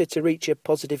character to reach a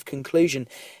positive conclusion,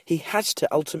 he has to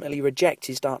ultimately reject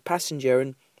his dark passenger,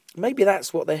 and maybe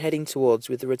that's what they're heading towards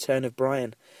with the return of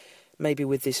Brian. Maybe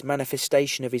with this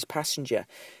manifestation of his passenger,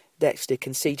 Dexter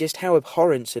can see just how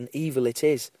abhorrent and evil it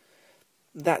is.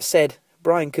 That said,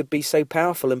 Brian could be so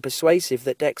powerful and persuasive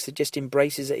that Dexter just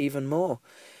embraces it even more.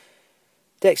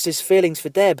 Dexter's feelings for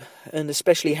Deb, and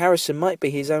especially Harrison, might be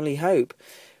his only hope.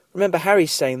 Remember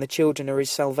Harry's saying the children are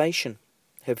his salvation.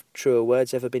 Have truer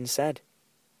words ever been said?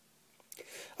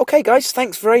 Okay, guys,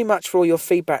 thanks very much for all your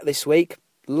feedback this week.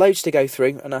 Loads to go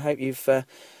through, and I hope you've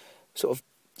sort of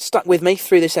stuck with me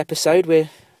through this episode. We're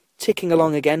ticking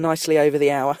along again nicely over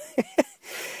the hour.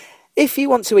 If you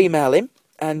want to email him,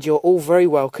 and you're all very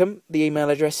welcome, the email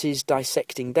address is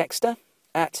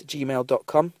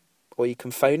dissectingdexter@gmail.com, or you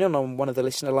can phone in on one of the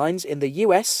listener lines. In the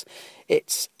US,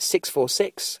 it's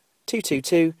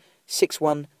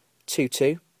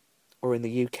 646-222-6122, or in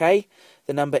the UK,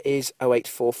 the number is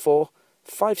 0844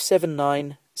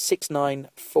 579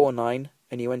 6949,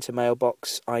 and you enter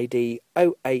mailbox ID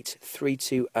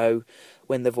 08320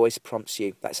 when the voice prompts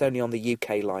you. That's only on the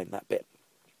UK line, that bit.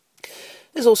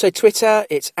 There's also Twitter.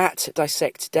 It's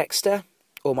 @DissectDexter,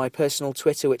 or my personal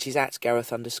Twitter, which is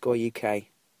 @Gareth_UK.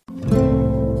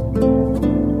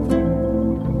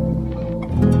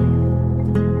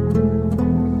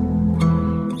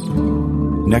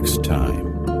 Next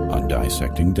time on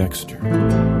Dissecting Dexter.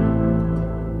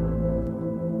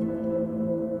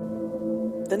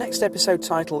 The next episode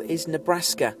title is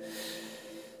Nebraska.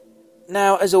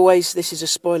 Now, as always, this is a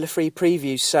spoiler-free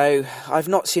preview, so I've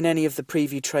not seen any of the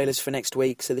preview trailers for next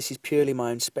week, so this is purely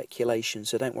my own speculation,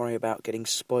 so don't worry about getting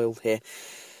spoiled here.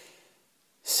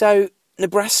 So,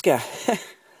 Nebraska.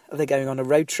 Are they going on a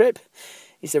road trip?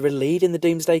 Is there a lead in the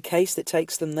Doomsday Case that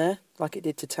takes them there, like it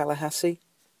did to Tallahassee?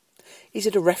 Is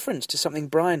it a reference to something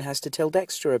Brian has to tell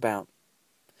Dexter about?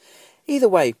 Either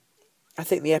way, I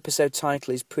think the episode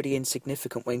title is pretty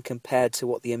insignificant when compared to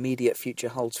what the immediate future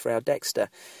holds for our Dexter.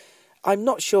 I'm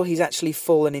not sure he's actually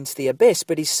fallen into the abyss,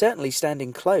 but he's certainly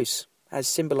standing close, as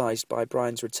symbolised by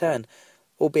Brian's return,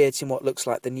 albeit in what looks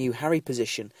like the new Harry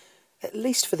position, at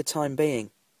least for the time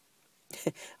being.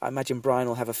 I imagine Brian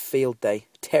will have a field day,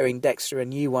 tearing Dexter a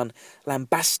new one,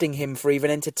 lambasting him for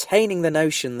even entertaining the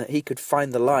notion that he could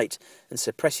find the light and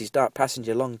suppress his dark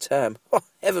passenger long term. Oh,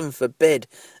 heaven forbid!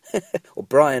 Or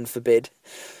Brian forbid.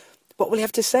 What will he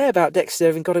have to say about Dexter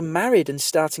having got him married and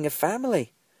starting a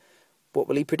family? What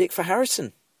will he predict for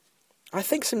Harrison? I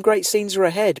think some great scenes are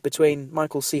ahead between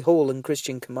Michael C. Hall and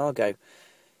Christian Camargo,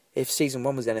 if Season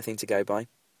 1 was anything to go by.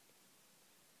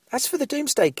 As for the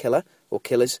Doomsday Killer, or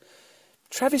killers,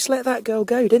 Travis let that girl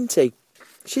go, didn't he?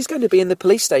 She's going to be in the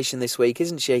police station this week,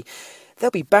 isn't she? They'll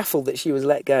be baffled that she was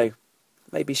let go.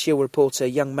 Maybe she'll report a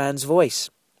young man's voice,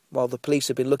 while the police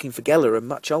have been looking for Geller, a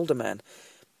much older man.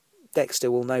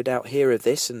 Dexter will no doubt hear of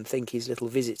this and think his little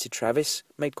visit to Travis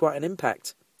made quite an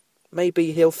impact.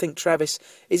 Maybe he'll think Travis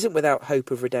isn't without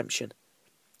hope of redemption.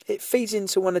 It feeds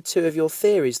into one or two of your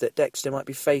theories that Dexter might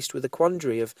be faced with the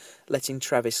quandary of letting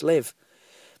Travis live.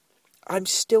 I'm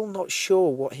still not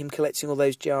sure what him collecting all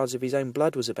those jars of his own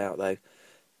blood was about, though.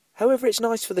 However, it's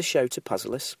nice for the show to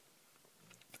puzzle us.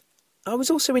 I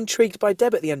was also intrigued by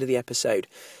Deb at the end of the episode,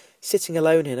 sitting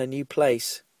alone in a new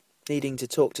place, needing to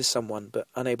talk to someone but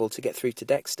unable to get through to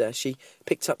Dexter. She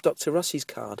picked up Dr. Rossi's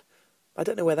card. I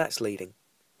don't know where that's leading.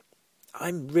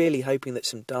 I'm really hoping that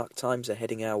some dark times are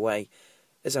heading our way,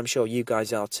 as I'm sure you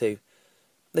guys are too.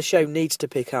 The show needs to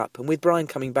pick up, and with Brian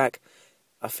coming back,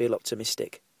 I feel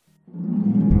optimistic.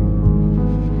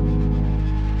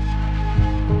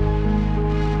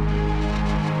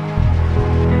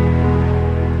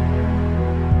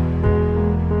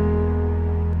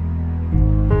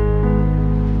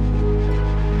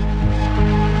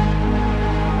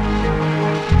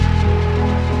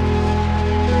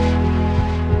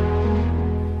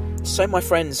 So, my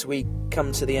friends, we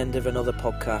come to the end of another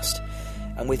podcast,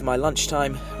 and with my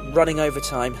lunchtime running over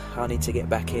time, I need to get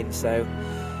back in, so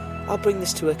I'll bring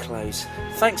this to a close.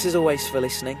 Thanks as always for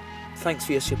listening. Thanks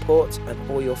for your support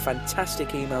and all your fantastic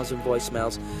emails and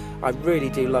voicemails. I really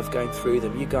do love going through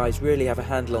them. You guys really have a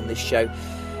handle on this show.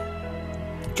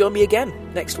 Join me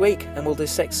again next week and we'll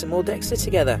dissect some more Dexter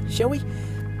together, shall we?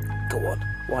 Go on,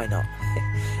 why not?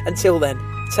 Until then,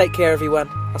 take care everyone.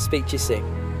 I'll speak to you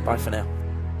soon. Bye for now.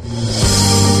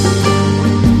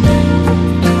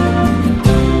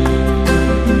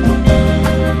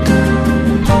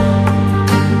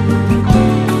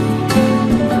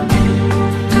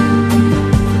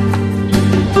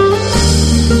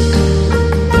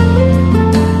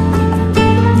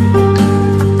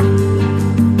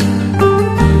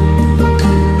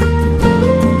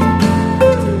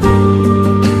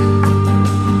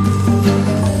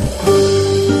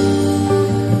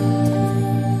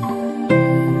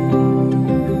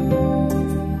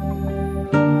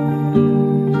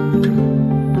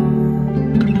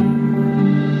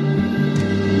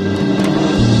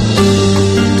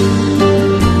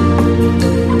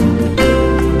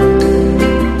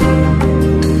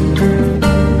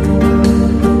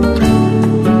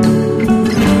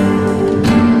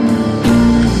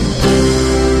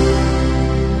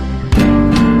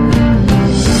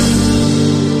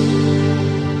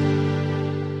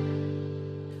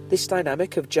 This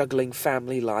dynamic of juggling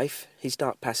family life, his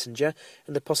dark passenger,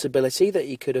 and the possibility that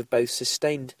he could have both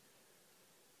sustained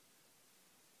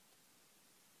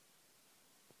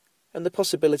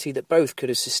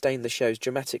the shows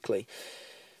dramatically.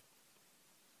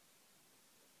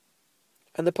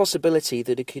 And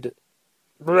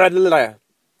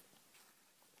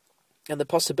the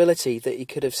possibility that he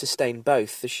could have sustained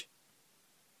both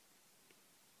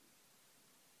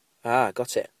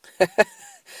got it.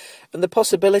 And the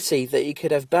possibility that he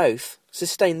could have both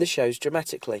sustained the shows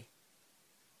dramatically.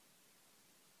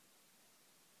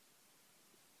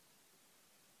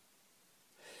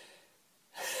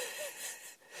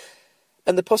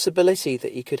 And the possibility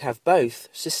that he could have both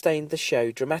sustained the show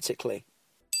dramatically.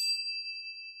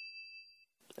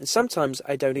 And sometimes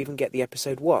I don't even get the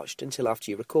episode watched until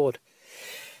after you record.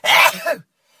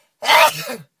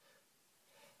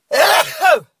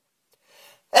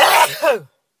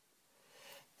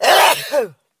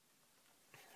 Oh!